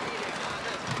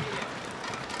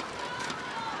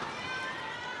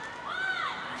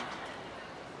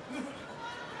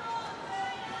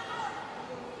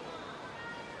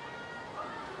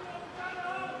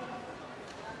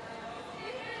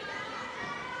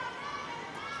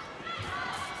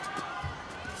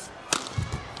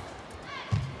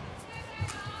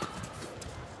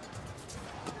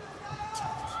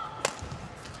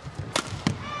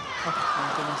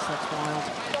 That's wild.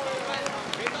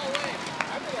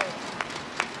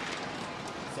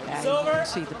 Yeah, you can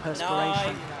see the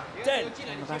perspiration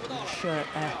 9-10. on the back of his shirt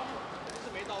there.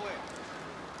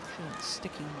 Shirt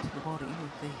sticking to the body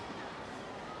with the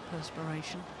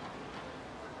perspiration.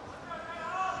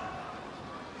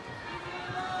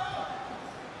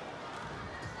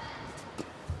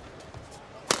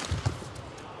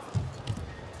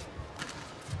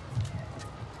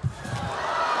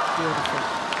 beautiful.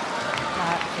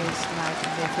 That is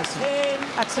magnificent.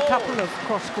 That's a couple of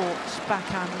cross-court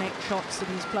backhand net shots that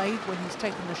he's played when he's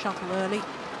taken the shuttle early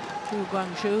to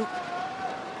Guang.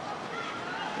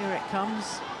 Here it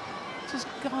comes. Just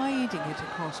guiding it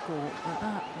across court, but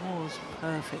that was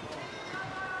perfect.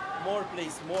 More,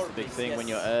 please, more. The big thing when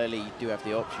you're early, you do have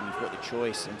the option, you've got the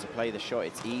choice, and to play the shot,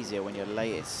 it's easier. When you're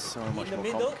late, it's so much more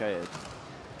complicated.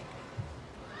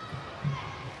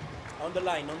 On the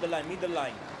line, middle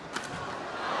line.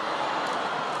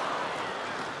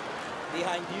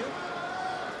 Behind you.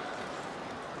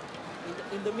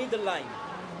 In the middle line.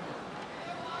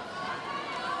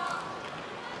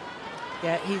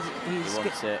 Yeah, he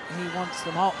wants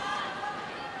them up.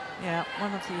 Yeah,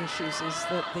 one of the issues is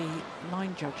that the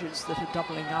line judges that are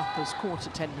doubling up as court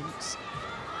attendants,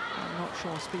 I'm not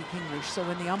sure speak English, so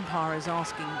when the umpire is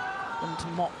asking them to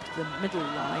mop the middle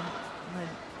line, they're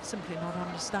simply not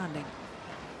understanding.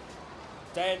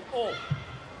 10-all.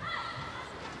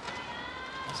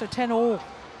 So 10-all.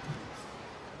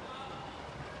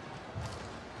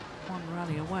 One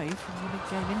rally away from the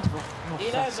mid-game interval. Oh,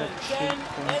 11-10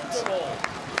 interval.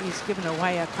 He's given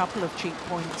away a couple of cheap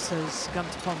points as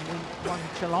Kantaphon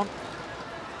Wangcharoen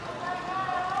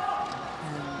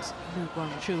and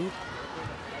Guang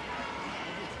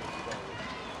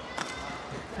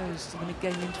goes to the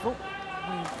mid-game interval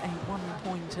with a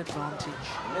 1-point advantage.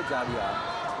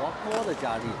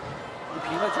 你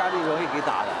平了家里容易给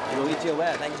打的，容易界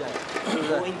外，是不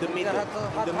是？你看他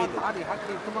打你还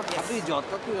可以他妈打对角，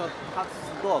他对角他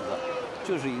10多个，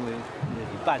就是因为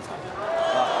你半场，是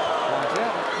吧？往前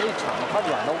可以抢他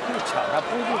软的，我可以抢他，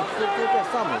不一定都在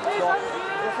上面挑，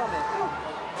在上面。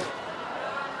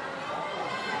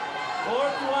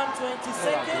Court 1, 20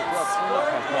 seconds. 不要冲到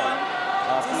太快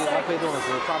啊！所以他被动的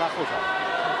时候抓他后场。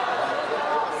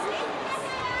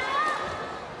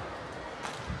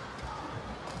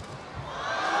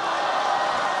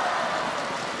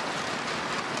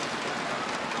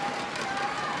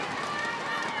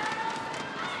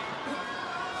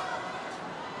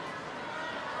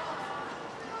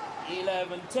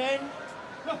 11-10,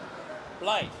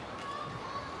 blind.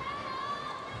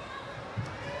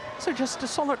 So just a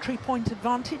solitary point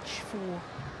advantage for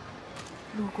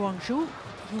Guang here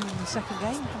in the second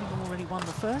game, having already won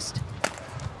the first.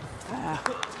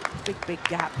 Big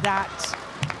gap. That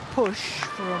push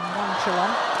from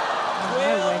Wangcharoen,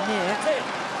 nowhere near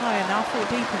high enough or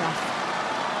deep enough.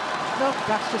 Look,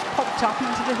 that's just popped up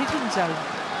into the hitting zone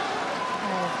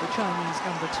of the Chinese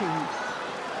number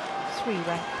 3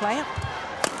 ranked player.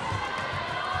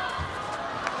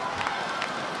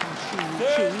 Xu and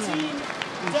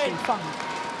Yu Feng,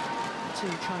 the 2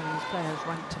 Chinese players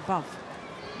ranked above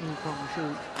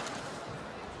Guang.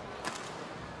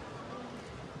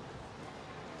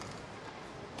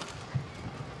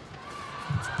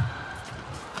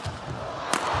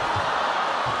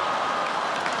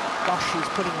 Gosh, he's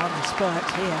putting on the spurt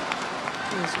here.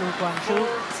 Here's Guang.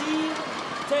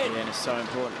 Yeah, and it's so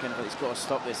important. He's got to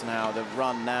stop this now. The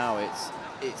run now,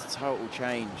 it's total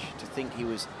change. To think he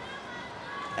was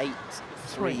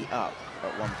 8-3 up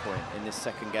at one point in this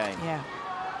second game. Yeah.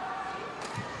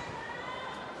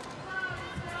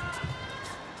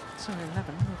 So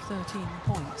 11 of 13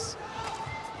 points.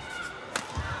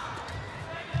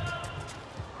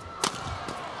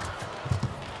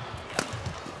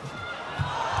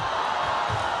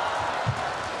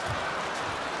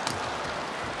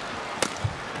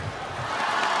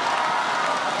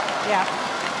 Yeah.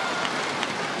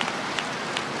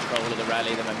 Control of the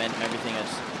rally, the momentum, everything has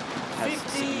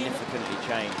significantly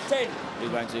changed.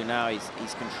 Guang now,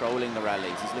 he's controlling the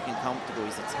rallies. He's looking comfortable.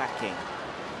 He's attacking,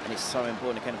 and it's so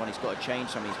important. Kantaphon, he's got to change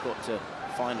something. He's got to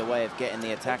find a way of getting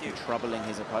the attack and troubling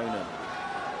his opponent.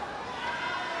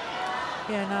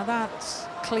 Yeah, now that's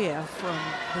clear from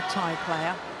the Thai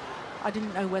player. I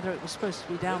didn't know whether it was supposed to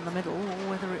be down the middle or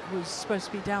whether it was supposed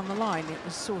to be down the line. It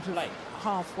was sort of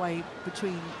halfway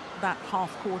between that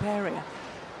half-court area.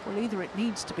 Well, either it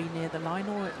needs to be near the line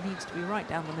or it needs to be right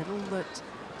down the middle, that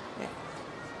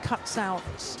cuts out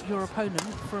your opponent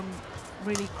from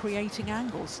really creating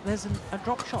angles. There's a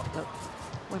drop shot that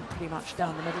went pretty much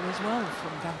down the middle as well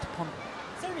from Kantaphon.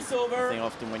 Service over. I think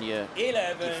often when you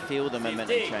feel the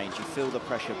momentum change, you feel the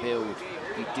pressure build,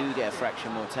 you do get a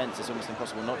fraction more tense. It's almost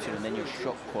impossible not to, and then your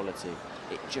shot quality,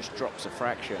 it just drops a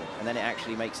fraction, and then it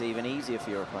actually makes it even easier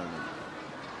for your opponent.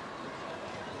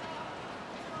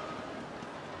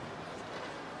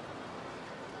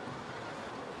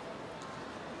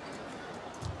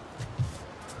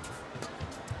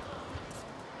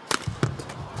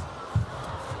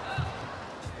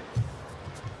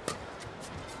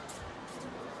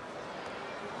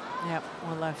 Yep,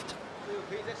 well left.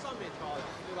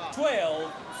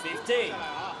 12-15.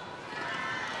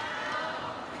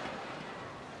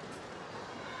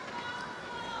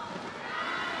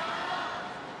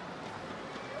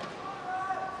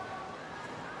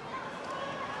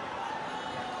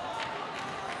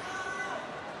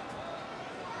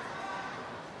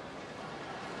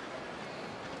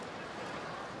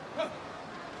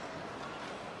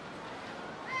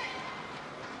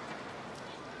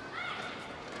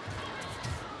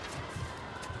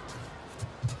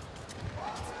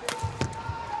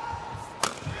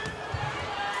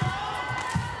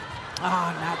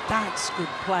 Ah, now that's good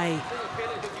play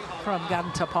from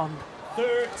Kantaphon.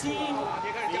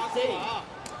 13-15.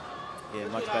 Yeah,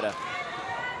 much better.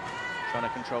 Trying to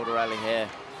control the rally here.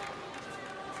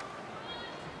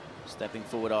 Stepping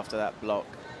forward after that block.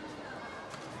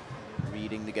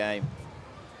 Reading the game.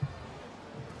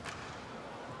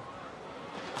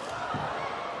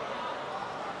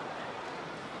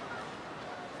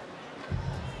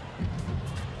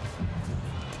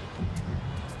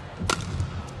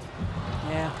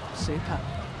 Yeah, super.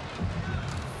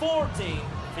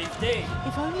 14-15.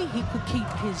 If only he could keep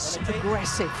his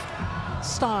aggressive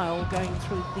style going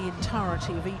through the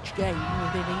entirety of each game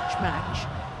within each match.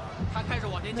 Wangcharoen, I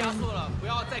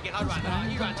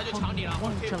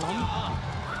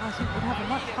think would have a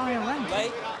much higher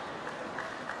ranking.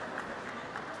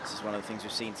 This is one of the things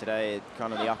we've seen today,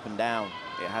 kind of the up and down.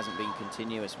 It hasn't been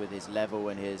continuous with his level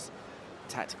and his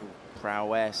tactical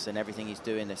prowess and everything he's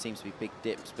doing. There seems to be big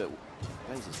dips, but he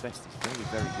plays his best. He's very,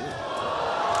 very good.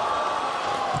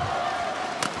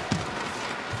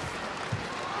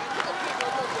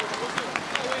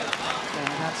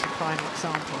 That's a prime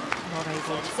example. Not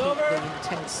able to keep the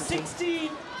intensity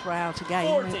throughout a game.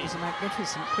 40. It was a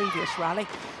magnificent previous rally,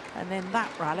 and then that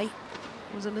rally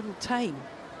was a little tame.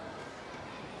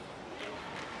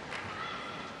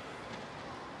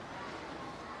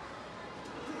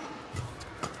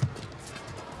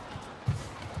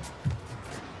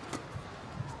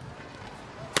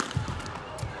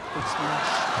 Good smash.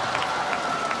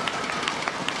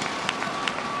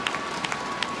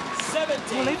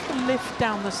 17. Well, if the lift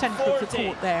down the centre of the 40.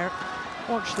 court there,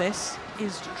 watch this,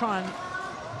 is to try and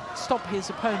stop his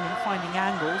opponent finding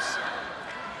angles,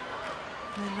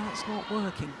 then that's not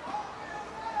working.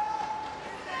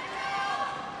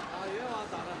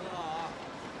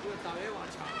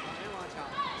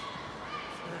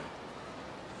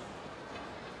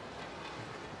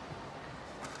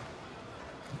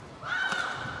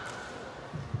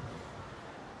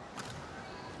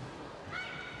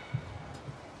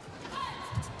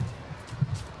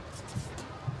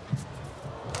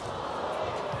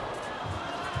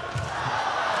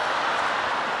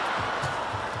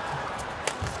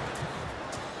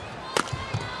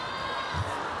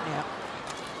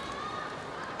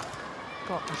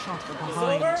 Got the shuttle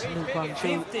behind Guang.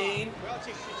 15-17.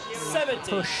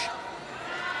 Push.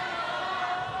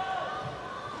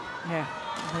 Yeah,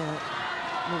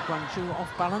 Guang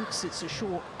off balance. It's a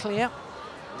short clear.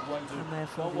 And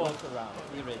therefore One walk around.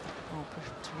 You're ready.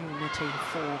 opportunity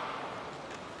for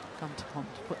Kantaphon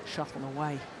to put the shuttle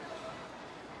away.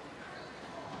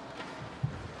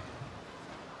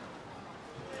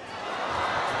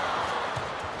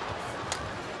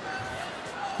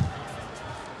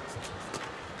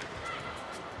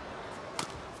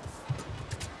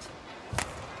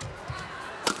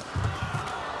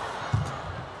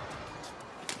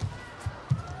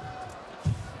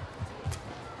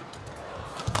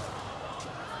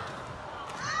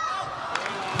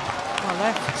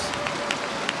 Left.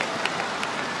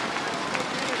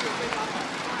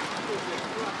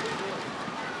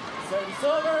 Service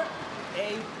over.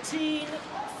 18-15.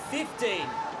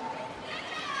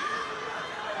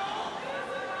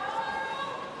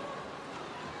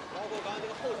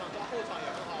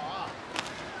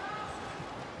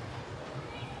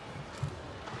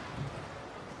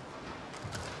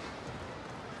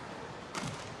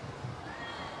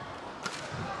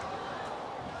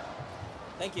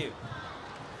 Thank you.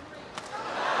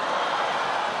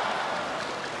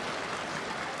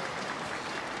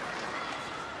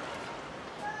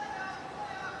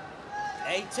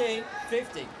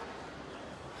 $18.50.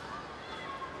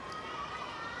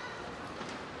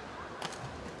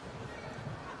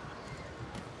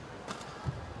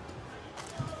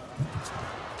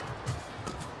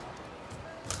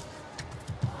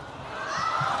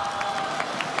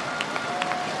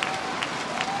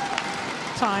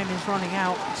 Time is running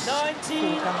out for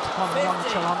Kantaphon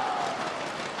Wangcharoen.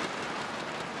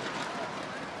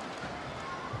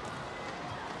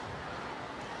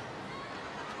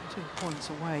 Points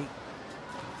away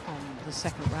from the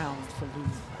second round for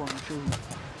Guang.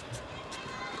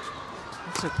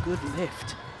 That's a good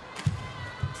lift.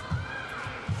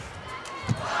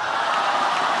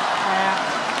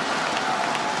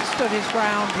 Stood his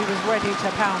ground, he was ready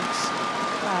to pounce.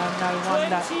 No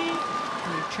wonder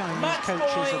the Chinese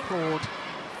coaches applaud,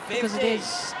 because it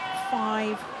is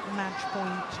 5 match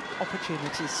point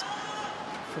opportunities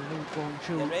for Lu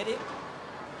Guangcharoen. Ready?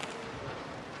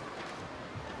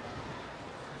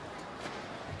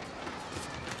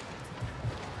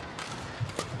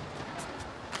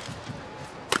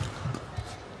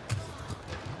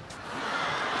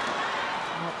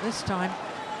 Not this time.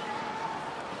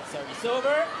 Service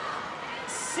over.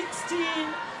 16-20.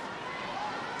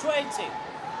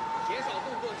 减少动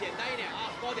作，简单一点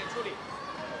啊，高点处理，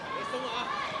别松啊。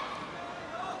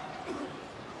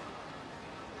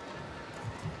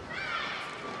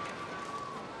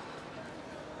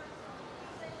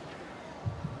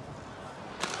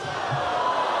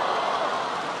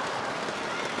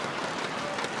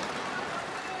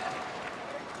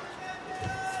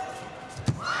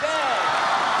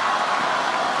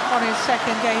On his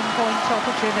second game point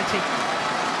opportunity,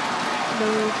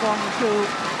 Lu Guangcharoen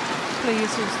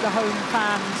pleases the home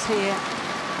fans here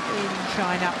in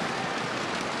China.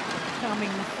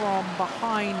 Coming from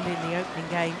behind in the opening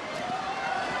game.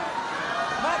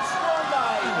 Match won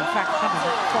by In fact, coming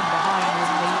from behind in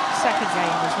the second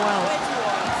game as well.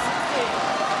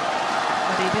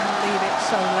 But he didn't leave it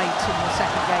so late in the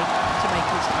second game to make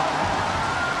his comeback.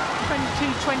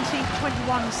 22-20,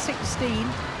 21-16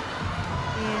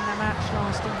 in a match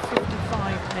lasting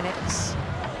 55 minutes.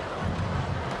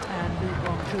 And Lu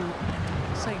Guangcharoen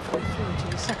safely through to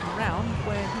the second round,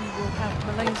 where he will have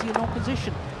Malaysian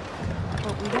opposition.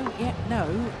 But we don't yet know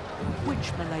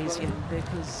which Malaysian,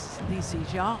 because Li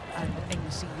Sijia and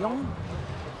Eng Si-yong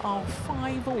are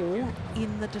 5-all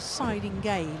in the deciding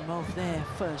game of their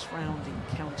first round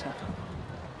encounter.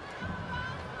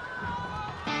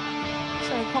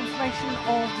 So confirmation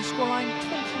of the scoreline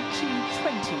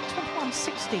 22-20,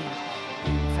 21-16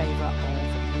 in favour of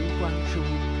Lu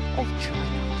Guangcharoen of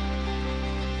China.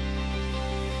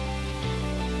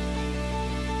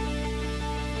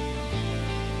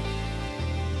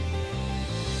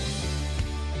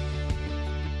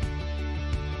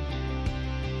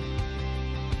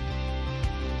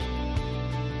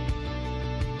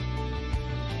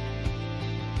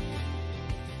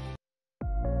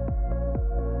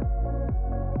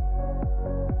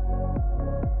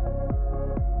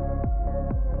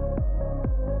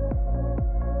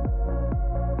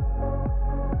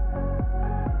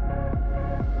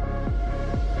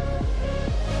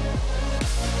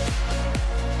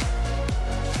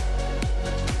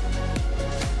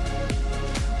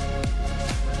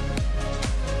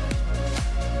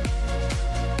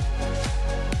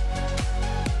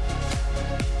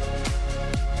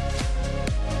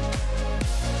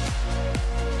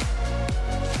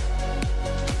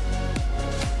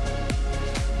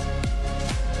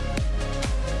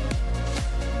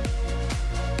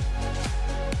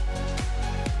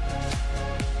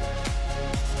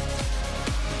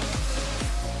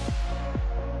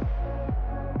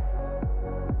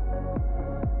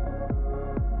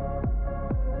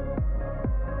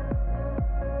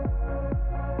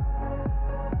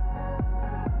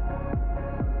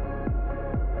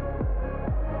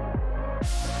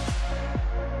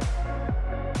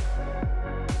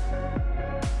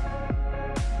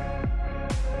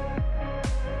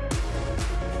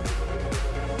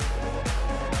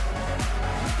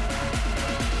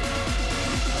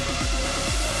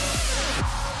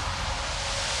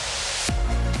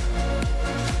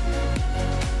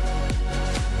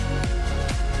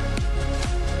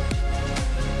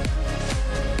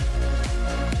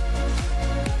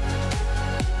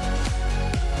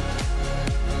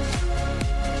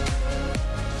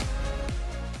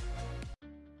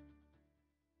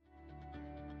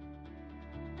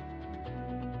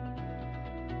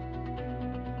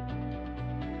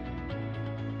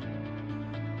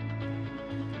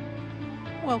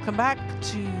 Welcome back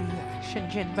to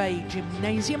Shenzhen Bay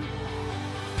Gymnasium.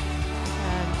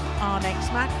 And our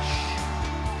next match,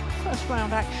 first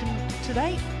round action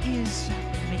today, is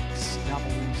mixed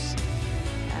doubles.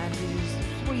 And it is the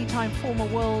 3-time former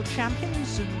world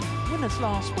champions and winners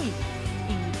last week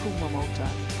in Kumamoto,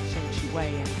 Shen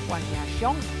Qi-wei and Guang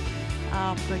Yashiong,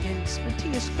 up against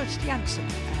Matthias Christiansen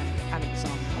and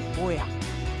Alexander Boya.